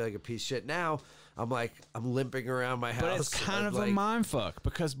 I don't feel like a piece of shit. Now, I'm like, I'm limping around my house. But it's kind of a mind fuck,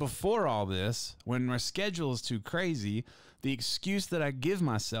 because before all this, when my schedule is too crazy, the excuse that I give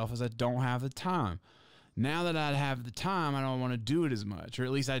myself is I don't have the time. Now that I have the time, I don't want to do it as much, or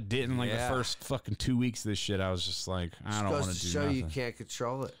at least I didn't. Like the first fucking 2 weeks of this shit, I was just like, I don't want to do show nothing. You can't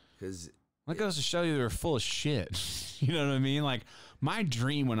control it, because that goes to show you they're full of shit. You know what I mean? Like, my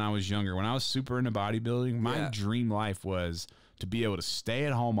dream when I was younger, when I was super into bodybuilding, my dream life was to be able to stay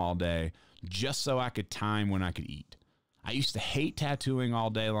at home all day just so I could time when I could eat. I used to hate tattooing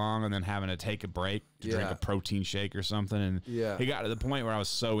all day long and then having to take a break to drink a protein shake or something. And it got to the point where I was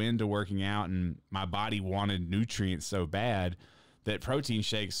so into working out and my body wanted nutrients so bad that protein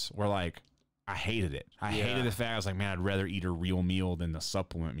shakes were like, I hated it. I hated the fact I was like, man, I'd rather eat a real meal than the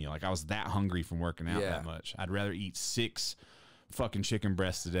supplement meal. Like, I was that hungry from working out that much. I'd rather eat 6 fucking chicken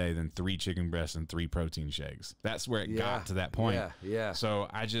breasts a day than 3 chicken breasts and 3 protein shakes. That's where it got to that point. So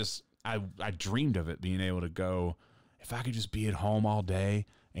I dreamed of it, being able to go, if I could just be at home all day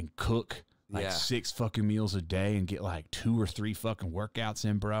and cook like 6 fucking meals a day and get like 2 or 3 fucking workouts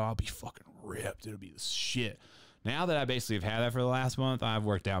in, bro, I'll be fucking ripped. It'll be the shit. Now that I basically have had that for the last month, I've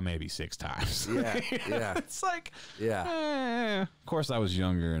worked out maybe 6 times. It's like, of course I was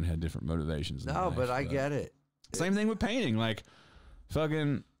younger and had different motivations. No, but I get it. Same thing with painting. Like,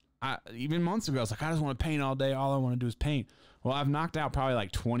 fucking, even months ago, I was like, I just want to paint all day. All I want to do is paint. Well, I've knocked out probably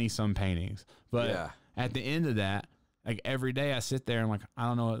like 20 some paintings. But at the end of that, like, every day I sit there and like, I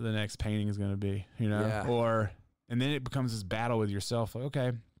don't know what the next painting is going to be, and then it becomes this battle with yourself. Like,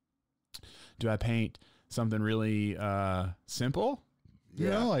 okay, do I paint something really simple, you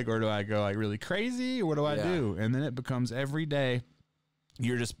know, like, or do I go like really crazy, or what do I do? And then it becomes every day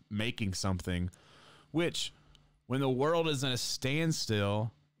you're just making something, which when the world is in a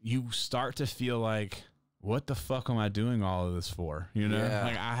standstill, you start to feel like, what the fuck am I doing all of this for? You know,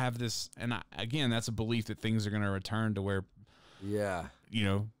 like, I have this, and again, that's a belief that things are going to return to where,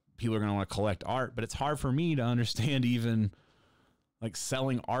 people are going to want to collect art, but it's hard for me to understand even like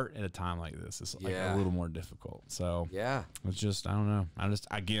selling art at a time like this is like a little more difficult. So it's just, I don't know. I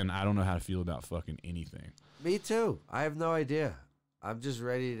don't know how to feel about fucking anything. Me too. I have no idea. I'm just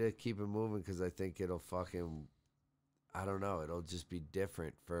ready to keep it moving because I think it'll fucking, I don't know, it'll just be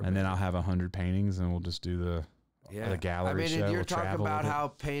different for a minute. Then I'll have 100 paintings and we'll just do the gallery show. You're talking about how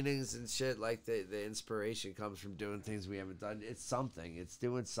paintings and shit, like the inspiration comes from doing things we haven't done. It's something. It's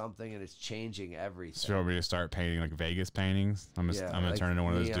doing something, and it's changing everything. So you want me to start painting like Vegas paintings? I'm gonna turn into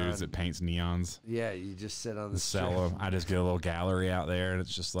one of those dudes that paints neons. Yeah, you just sit on the sell them. I just get a little gallery out there, and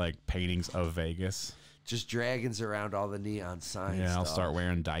it's just like paintings of Vegas. Just dragons around all the neon signs. Yeah, I'll start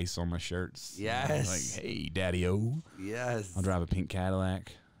wearing dice on my shirts. Yes. Like, hey, daddy-o. Yes. I'll drive a pink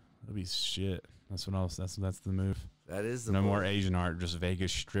Cadillac. That'll be shit. That's what else. That's the move. That is the no move. More Asian art, just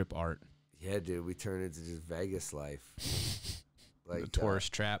Vegas strip art. Yeah, dude, we turn into just Vegas life. Like the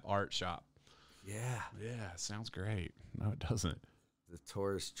tourist trap art shop. Yeah. Yeah, sounds great. No, it doesn't. The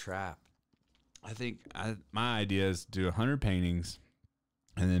tourist trap. I think my idea is to do 100 paintings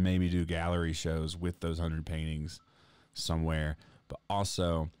and then maybe do gallery shows with those 100 paintings somewhere. But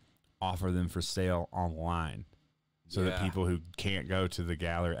also, offer them for sale online. So that people who can't go to the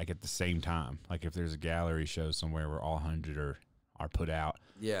gallery, like at the same time, like if there's a gallery show somewhere where all 100 are put out,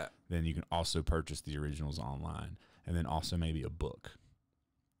 then you can also purchase the originals online, and then also maybe a book.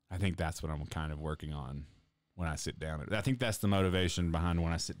 I think that's what I'm kind of working on when I sit down. I think that's the motivation behind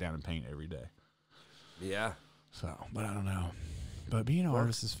when I sit down and paint every day. Yeah. So, but I don't know. But being an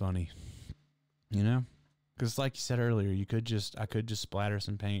artist is funny, you know, because like you said earlier, I could just splatter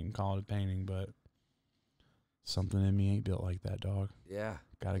some paint and call it a painting, but something in me ain't built like that, dog. Yeah.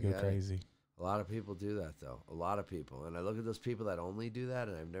 Gotta go crazy. A lot of people do that, though. A lot of people. And I look at those people that only do that,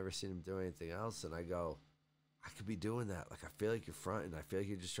 and I've never seen them do anything else, and I go, I could be doing that. Like, I feel like you're fronting. I feel like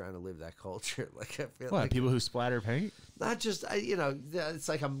you're just trying to live that culture. Like, I feel like people who splatter paint? Not just, you know, it's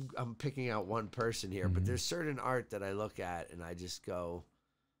like I'm picking out one person here, but there's certain art that I look at, and I just go,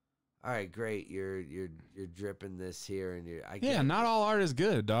 all right, great. You're dripping this here, and not all art is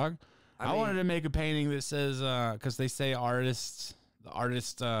good, dog. I wanted to make a painting that says, because they say what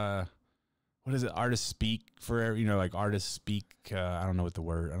is it? Artists speak for, you know, like artists speak. I don't know what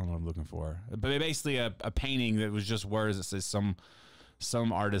I'm looking for. But basically a painting that was just words that says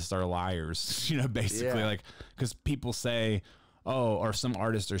some artists are liars, you know, basically like, because people say, oh, or some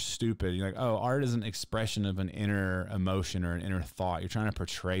artists are stupid. You're like, oh, art is an expression of an inner emotion or an inner thought. You're trying to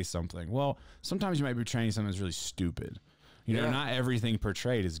portray something. Well, sometimes you might be portraying something that's really stupid. You know, not everything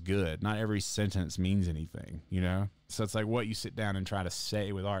portrayed is good. Not every sentence means anything, you know? So it's like what you sit down and try to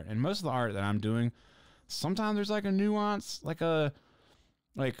say with art. And most of the art that I'm doing, sometimes there's like a nuance, like a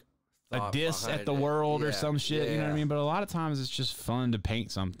diss at the world or some shit, you know what I mean? But a lot of times it's just fun to paint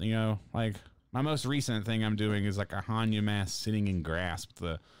something, you know? Like my most recent thing I'm doing is like a Hanyu mask sitting in grass with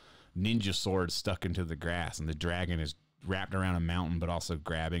the ninja sword stuck into the grass, and the dragon is wrapped around a mountain but also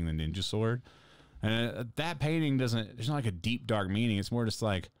grabbing the ninja sword. And that painting there's not like a deep, dark meaning. It's more just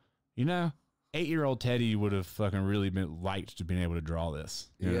like, you know, 8-year-old Teddy would have fucking really liked to been able to draw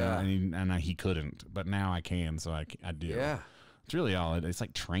this. You know? And he couldn't, but now I can, so I do. Yeah. It's really all, it's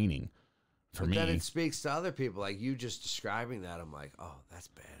like training for me. Then it speaks to other people. Like you just describing that, I'm like, oh, that's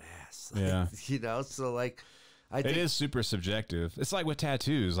badass. Like, yeah. You know, so like, I think it is super subjective. It's like with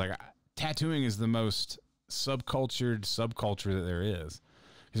tattoos. Like tattooing is the most subculture that there is.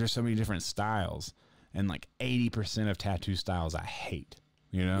 Because there's so many different styles, and like 80% of tattoo styles I hate.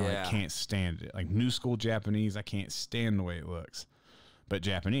 You know, I can't stand it. Like new school Japanese, I can't stand the way it looks. But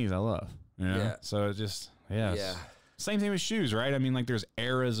Japanese, I love. You know, so it just Same thing with shoes, right? I mean, like there's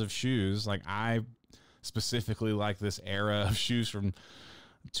eras of shoes. Like I specifically like this era of shoes from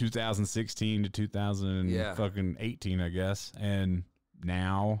 2016 to 2018, I guess, and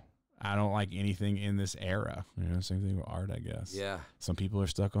now I don't like anything in this era. You know, same thing with art, I guess. Yeah. Some people are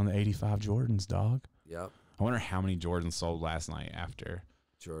stuck on the 85 Jordans, dog. Yep. I wonder how many Jordans sold last night after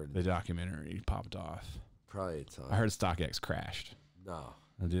the documentary popped off. Probably a ton. I heard StockX crashed. No.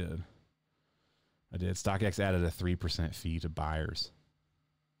 I did. StockX added a 3% fee to buyers.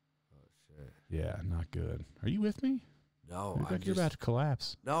 Oh, shit. Yeah, not good. Are you with me? No. You're about to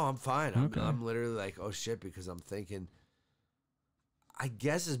collapse. No, I'm fine. I'm literally like, oh, shit, because I'm thinking, I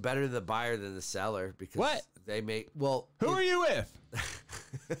guess it's better the buyer than the seller because they make Who are you with?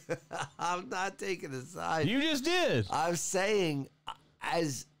 I'm not taking a side. You just did. I'm saying,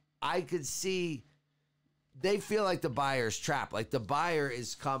 as I could see, they feel like the buyer's trapped. Like the buyer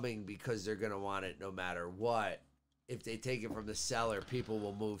is coming because they're gonna want it no matter what. If they take it from the seller, people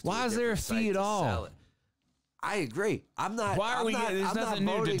will move. Why is there a fee at all? I agree. I'm not. Why are we? There's nothing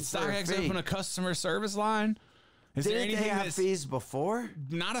new. Did StockX open a customer service line? Is there anything they have fees before?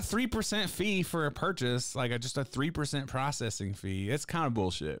 Not a 3% fee for a purchase, like just a 3% processing fee. It's kind of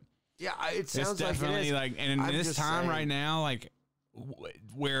bullshit. Yeah, it sounds it's definitely like it is. And in this time right now, like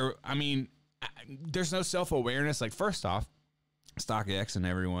where I mean, there's no self-awareness. Like first off, StockX and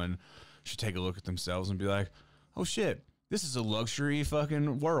everyone should take a look at themselves and be like, oh shit, this is a luxury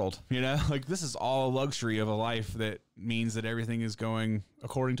fucking world. You know, like this is all a luxury of a life that means that everything is going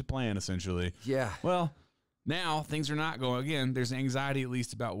according to plan, essentially. Yeah. Well. Now, things are not going, again, there's anxiety at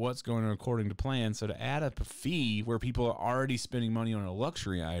least about what's going according to plan. So to add up a fee where people are already spending money on a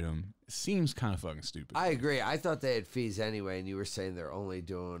luxury item seems kind of fucking stupid. I agree. I thought they had fees anyway, and you were saying they're only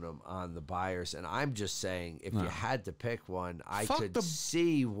doing them on the buyers. And I'm just saying, if you had to pick one, I could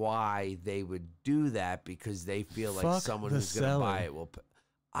see why they would do that because they feel like someone who's going to buy it will pay.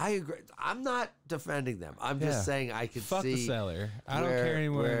 I agree. I'm not defending them. I'm just saying I could Fuck see the seller. I don't care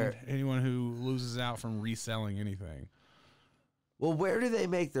anyone who loses out from reselling anything. Well, where do they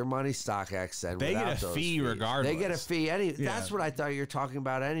make their money, StockX? Then they get a fee regardless. They get a fee. That's what I thought you were talking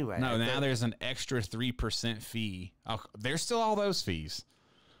about anyway. No, now there's an extra 3% fee. There's still all those fees.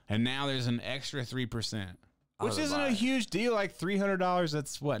 and now there's an extra 3%, which isn't a buy it. huge deal. Like $300,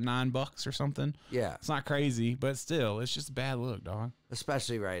 that's what, $9 or something. Yeah, It's not crazy, but still, it's just a bad look, dog.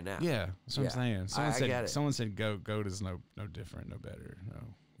 especially right now. Yeah, that's what I'm saying. Someone I said get it. someone said goat is no different, no better, no.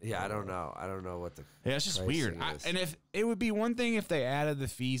 Yeah, I don't know. I don't know what the. Yeah, it's just weird. pricing is. And if it would be one thing if they added the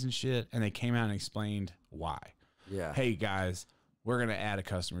fees and shit, and they came out and explained why. Yeah. Hey guys, we're gonna add a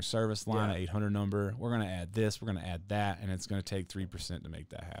customer service line, Yeah. an 800 number. We're gonna add this. We're gonna add that, and it's gonna take 3% to make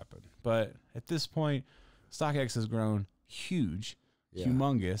that happen. But at this point, StockX has grown huge,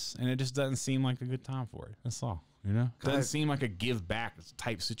 humongous, and it just doesn't seem like a good time for it. That's all. You know, doesn't seem like a give back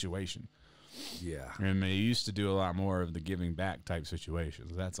type situation. Yeah. And they used to do a lot more of the giving back type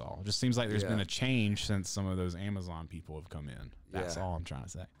situations. That's all. It just seems like there's been a change since some of those Amazon people have come in. That's all I'm trying to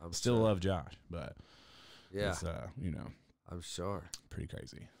say. I still love Josh, but it's, you know, I'm sure. pretty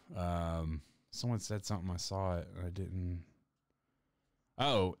crazy. Someone said something. I saw it. And I didn't.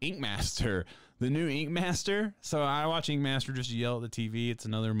 Oh, Ink Master, the new Ink Master. So I watch Ink Master just yell at the TV. It's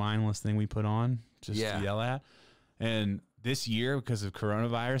another mindless thing we put on just to yell at. And this year, because of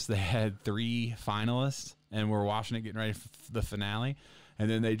coronavirus, they had 3 finalists, and we're watching it, getting ready for the finale. And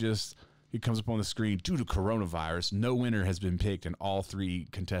then it comes up on the screen, due to coronavirus, no winner has been picked, and all 3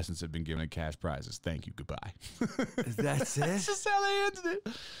 contestants have been given cash prizes. Thank you, goodbye. That's it? That's just how they ended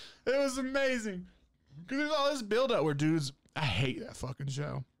it. It was amazing. Because there's all this buildup where dudes, I hate that fucking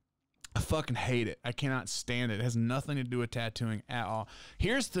show. I fucking hate it. I cannot stand it. It has nothing to do with tattooing at all.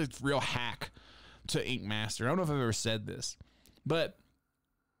 Here's the real hack to Ink Master. I don't know if I've ever said this, but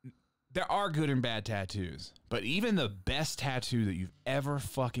there are good and bad tattoos. But even the best tattoo that you've ever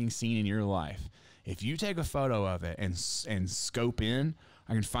fucking seen in your life, if you take a photo of it and scope in,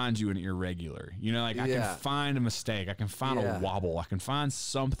 I can find you an irregular. You know, like I can find a mistake. I can find a wobble. I can find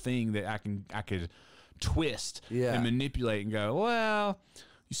something that I could twist and manipulate and go, well,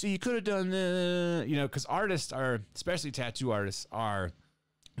 you see, you could have done the, you know, because artists are, especially tattoo artists, are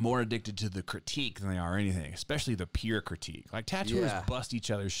more addicted to the critique than they are anything, especially the pure critique. Like tattooers bust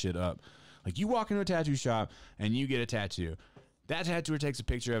each other's shit up. Like you walk into a tattoo shop and you get a tattoo. That tattooer takes a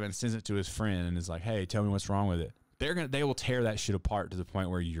picture of it and sends it to his friend and is like, hey, tell me what's wrong with it. They will tear that shit apart to the point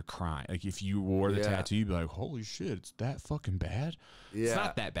where you're crying. Like if you wore the tattoo, you'd be like, holy shit, it's that fucking bad? Yeah. It's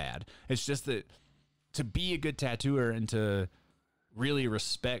not that bad. It's just that to be a good tattooer and to really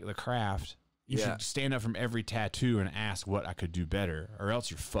respect the craft, you should stand up from every tattoo and ask what I could do better, or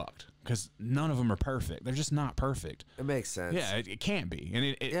else you're fucked. Because none of them are perfect. They're just not perfect. It makes sense. Yeah, it can't be.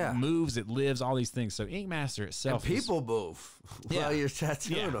 And it moves, it lives, all these things. So Ink Master itself and people move while you're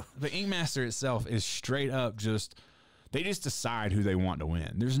tattooing them. The Ink Master itself is straight up just, they just decide who they want to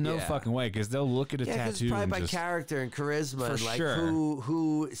win. There's no fucking way, because they'll look at a tattoo probably and by just, character and charisma, for and like sure.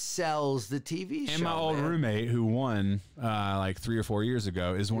 who sells the TV show. And my old roommate who won like 3 or 4 years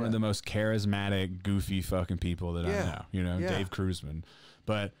ago is one of the most charismatic, goofy fucking people that I know. You know, Dave Cruzman.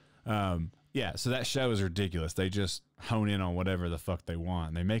 But so that show is ridiculous. They just hone in on whatever the fuck they want.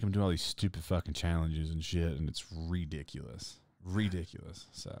 And they make them do all these stupid fucking challenges and shit, and it's ridiculous. Ridiculous.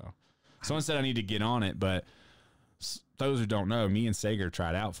 So someone said I need to get on it, but those who don't know, me and Sager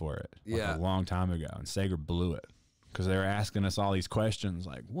tried out for it a long time ago, and Sager blew it because they were asking us all these questions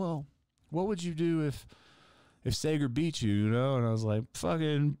like, well, what would you do if Sager beat you, you know? And I was like,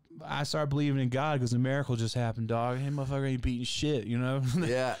 fucking, I started believing in God because a miracle just happened, dog. Hey, motherfucker ain't beating shit, you know?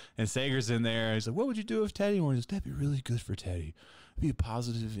 Yeah. And Sager's in there. He's like, what would you do if Teddy won? He's like, that'd be really good for Teddy. Be a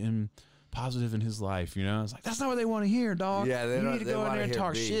positive in his life, you know? I was like, that's not what they want to hear, dog. Yeah, you need to go in there and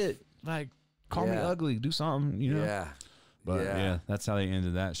talk shit. Like, call me ugly, do something, you know? Yeah. But yeah, that's how they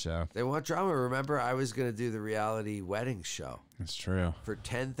ended that show. They want drama. Remember, I was going to do the reality wedding show. That's true. For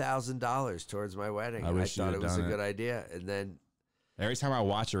 $10,000 towards my wedding. I wish thought you it had was a done good idea. And then, every time I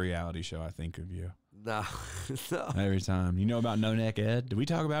watch a reality show, I think of you. no. Every time. You know about No Neck Ed? Did we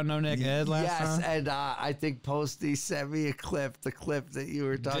talk about No Neck Ed last time? Yes, and I think Posty sent me a clip, the clip that you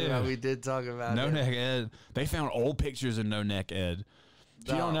were talking about. We did talk about No it. Neck Ed. They found old pictures of No Neck Ed. If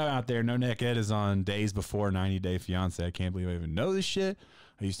you don't know out there, No Neck Ed is on Days Before 90 Day Fiance. I can't believe I even know this shit.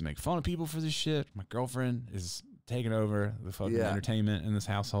 I used to make fun of people for this shit. My girlfriend is taking over the fucking entertainment in this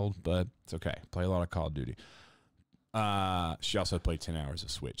household, but it's okay. Play a lot of Call of Duty. She also played 10 hours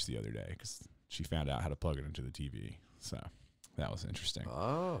of Switch the other day because she found out how to plug it into the TV. So that was interesting.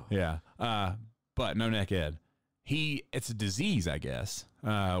 Oh. Yeah. But No Neck Ed, it's a disease, I guess,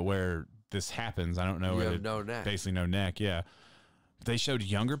 where this happens. I don't know. You have no neck. Basically no neck, yeah. They showed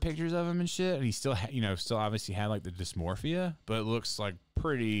younger pictures of him and shit, and he still, still obviously had like the dysmorphia, but it looks like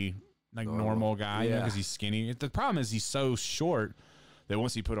pretty like normal guy, because he's skinny. The problem is he's so short that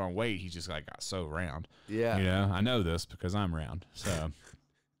once he put on weight, he just like got so round. Yeah, I know this because I'm round. So,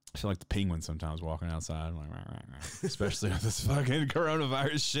 I feel like the penguin sometimes walking outside. I'm like, rah, rah, rah. Especially with this fucking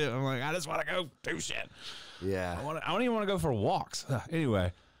coronavirus shit. I'm like, I just want to go do shit. Yeah. I don't even want to go for walks.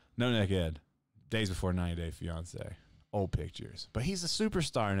 Anyway, No Neck Ed, days before 90 Day Fiance. Old pictures. But he's a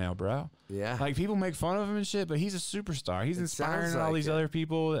superstar now, bro. Yeah. Like, people make fun of him and shit, but he's a superstar. He's inspiring all these other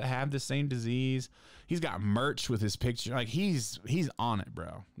people that have the same disease. He's got merch with his picture. Like, he's on it,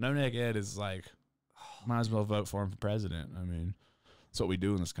 bro. No Neck Ed is like, might as well vote for him for president. I mean, that's what we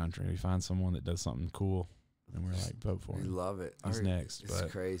do in this country. We find someone that does something cool, and we're like, vote for him. We love it. He's next. It's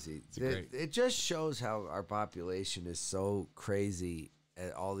crazy. It's it just shows how our population is so crazy.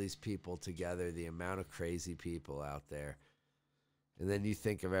 All these people together, the amount of crazy people out there. And then you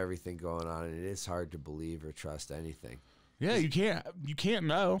think of everything going on, and it is hard to believe or trust anything. Yeah, you can't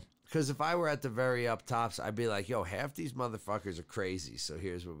know. Because if I were at the very up tops, I'd be like, yo, half these motherfuckers are crazy, so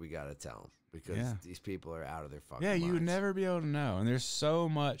here's what we got to tell them. Because these people are out of their fucking minds. You would never be able to know. And there's so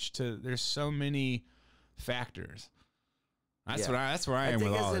many factors. That's where I am with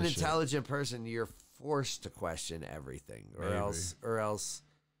all this shit. I think as an intelligent person, you're forced to question everything, or else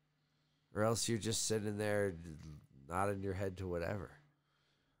you're just sitting there nodding your head to whatever.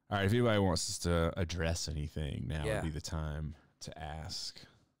 All right, if anybody wants us to address anything, now would be the time to ask.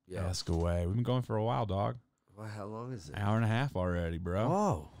 Yeah. Ask away. We've been going for a while, dog. Well, how long is it? Hour and a half already, bro.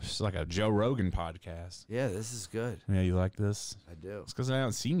 Oh. It's like a Joe Rogan podcast. Yeah, this is good. Yeah, you like this? I do. It's because I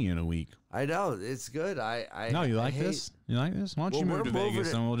haven't seen you in a week. I know. It's good. No, you like this? You like this? Why don't you move to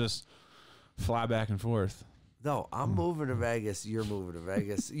Vegas and we'll just fly back and forth? No, I'm moving to Vegas. You're moving to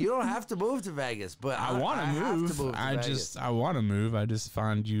Vegas. You don't have to move to Vegas, but I want to move. I want to move. I just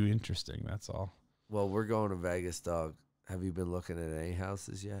find you interesting. That's all. Well, we're going to Vegas, dog. Have you been looking at any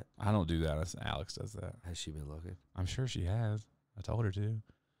houses yet? I don't do that. Alex does that. Has she been looking? I'm sure she has. I told her to.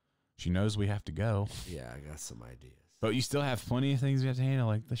 She knows we have to go. Yeah, I got some ideas. But you still have plenty of things you have to handle,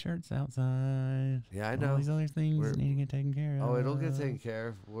 like the shirts outside. Yeah, I know. All these other things need to get taken care of. Oh, it'll get taken care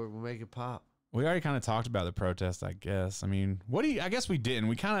of. We'll make it pop. We already kind of talked about the protest, I guess. I mean, I guess we didn't.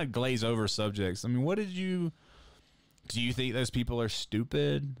 We kind of glaze over subjects. I mean, do you think those people are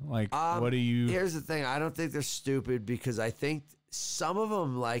stupid? Like, Here's the thing. I don't think they're stupid because I think some of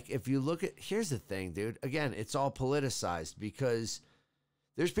them, like, if you look at, here's the thing, dude. Again, it's all politicized because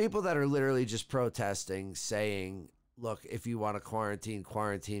there's people that are literally just protesting, saying, look, if you want to quarantine,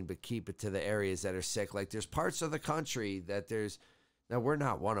 but keep it to the areas that are sick. Like, there's parts of the country that now, we're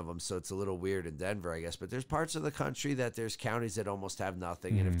not one of them, so it's a little weird in Denver, I guess. But there's parts of the country that there's counties that almost have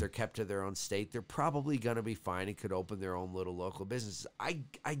nothing. And if they're kept to their own state, they're probably going to be fine and could open their own little local businesses. I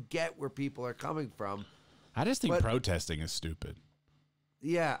get where people are coming from. I just think protesting is stupid.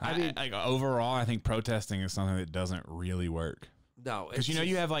 Yeah. I mean, overall, I think protesting is something that doesn't really work. No. Because,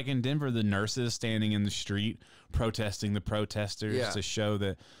 you have, like, in Denver, the nurses standing in the street protesting the protesters to show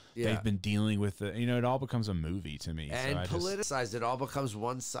that they've been dealing with it. It all becomes a movie to me. And politicized. It all becomes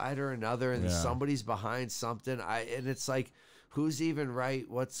one side or another, and somebody's behind something. And it's like, who's even right?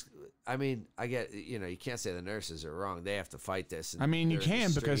 I get, you can't say the nurses are wrong. They have to fight this. I mean, you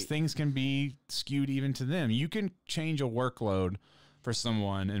can, because things can be skewed even to them. You can change a workload for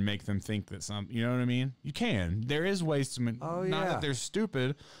someone and make them think that you know what I mean? You can. There is ways to, not that they're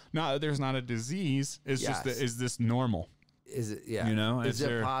stupid, not that there's not a disease. It's just that, is this normal? Is it? Yeah. Is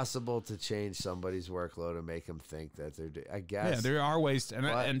it possible to change somebody's workload and make them think that I guess. Yeah, there are ways to,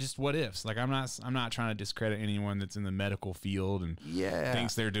 and just what ifs. Like, I'm not trying to discredit anyone that's in the medical field and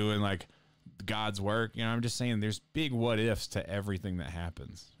thinks they're doing like God's work. I'm just saying there's big what ifs to everything that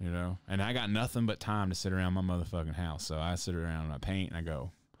happens, and I got nothing but time to sit around my motherfucking house. So I sit around and I paint and I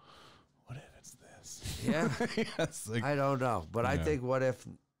go, what if it's this? Yeah. Like, I don't know. But I think what if,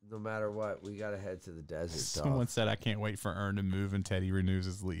 no matter what, we got to head to the desert. Someone said, I can't wait for Ern to move and Teddy renews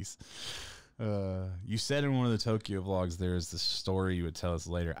his lease. You said in one of the Tokyo vlogs, there's this story you would tell us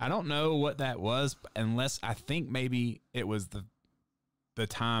later. I don't know what that was, unless I think maybe it was the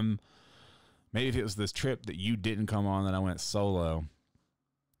time. Maybe if it was this trip that you didn't come on that I went solo.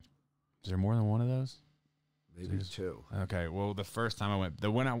 Is there more than one of those? Maybe two. Okay. Well, the first time I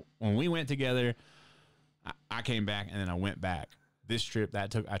went, when we went together, I came back and then I went back. This trip I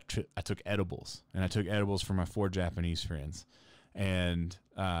took edibles, and I took edibles for my 4 Japanese friends, and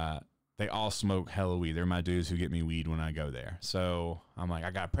they all smoke hella weed. They're my dudes who get me weed when I go there. So I'm like,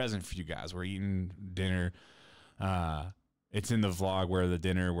 I got a present for you guys. We're eating dinner. It's in the vlog where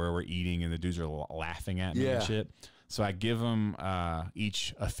we're eating and the dudes are laughing at me and shit. So I give them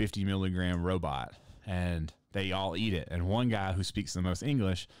each a 50 milligram robot, and they all eat it. And one guy who speaks the most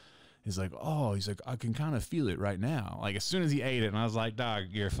English is like, he's like, I can kind of feel it right now. Like, as soon as he ate it, and I was like, dog,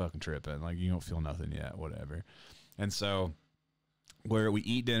 you're fucking tripping. Like, you don't feel nothing yet, whatever. And so where we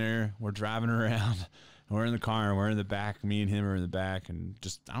eat dinner, we're driving around, and we're in the car, and we're in the back. Me and him are in the back, and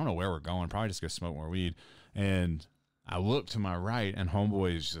just I don't know where we're going. Probably just go smoke more weed. And I look to my right, and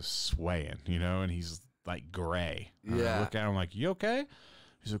homeboy is just swaying, you know, and he's like gray. And I look at him like, "You okay?"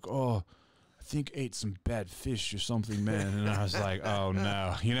 He's like, "Oh, I think ate some bad fish or something, man." And I was like, "Oh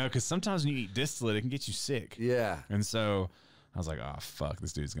no," you know, because sometimes when you eat distillate, it can get you sick. Yeah. And so I was like, "Oh fuck,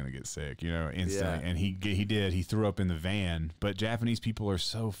 this dude's gonna get sick," you know, instantly. Yeah. And he did. He threw up in the van. But Japanese people are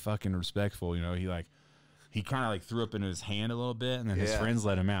so fucking respectful, you know. He kind of like threw up into his hand a little bit, and then his friends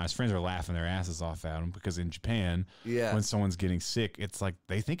let him out. His friends are laughing their asses off at him because in Japan, when someone's getting sick, it's like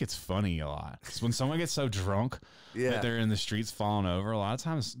they think it's funny a lot. 'Cause when someone gets so drunk that they're in the streets falling over, a lot of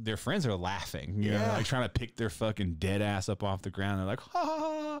times their friends are laughing, you know, like trying to pick their fucking dead ass up off the ground. They're like, ha ha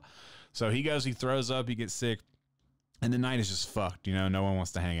ha. So he goes, he throws up, he gets sick. And the night is just fucked, you know. No one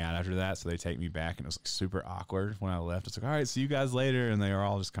wants to hang out after that, so they take me back, and it was like super awkward when I left. It's like, all right, see you guys later, and they were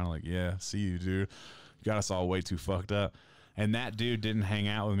all just kind of like, yeah, see you, dude. You got us all way too fucked up. And that dude didn't hang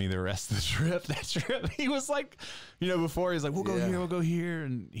out with me the rest of the trip. That trip, he was like, you know, before he's like, we'll go here, we'll go here,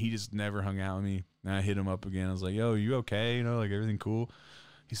 and he just never hung out with me. And I hit him up again. I was like, yo, you okay? You know, like everything cool?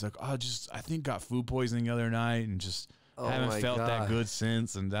 He's like, oh, I think got food poisoning the other night, and just haven't felt that good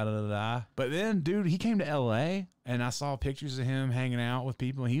since, and da-da-da-da. But then, dude, he came to L.A., and I saw pictures of him hanging out with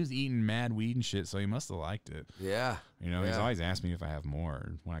people, and he was eating mad weed and shit, so he must have liked it. Yeah. You know, he's always asked me if I have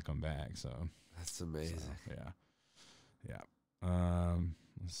more when I come back, so. That's amazing. So, yeah.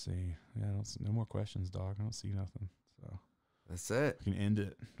 Let's see. Yeah, no more questions, dog. I don't see nothing, so. That's it. We can end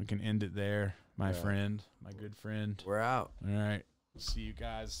it. We can end it there, my friend, my good friend. We're out. All right. See you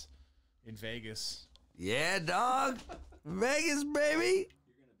guys in Vegas. Yeah, dog. Vegas, baby.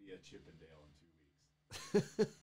 You're going to be a Chippendale in 2 weeks.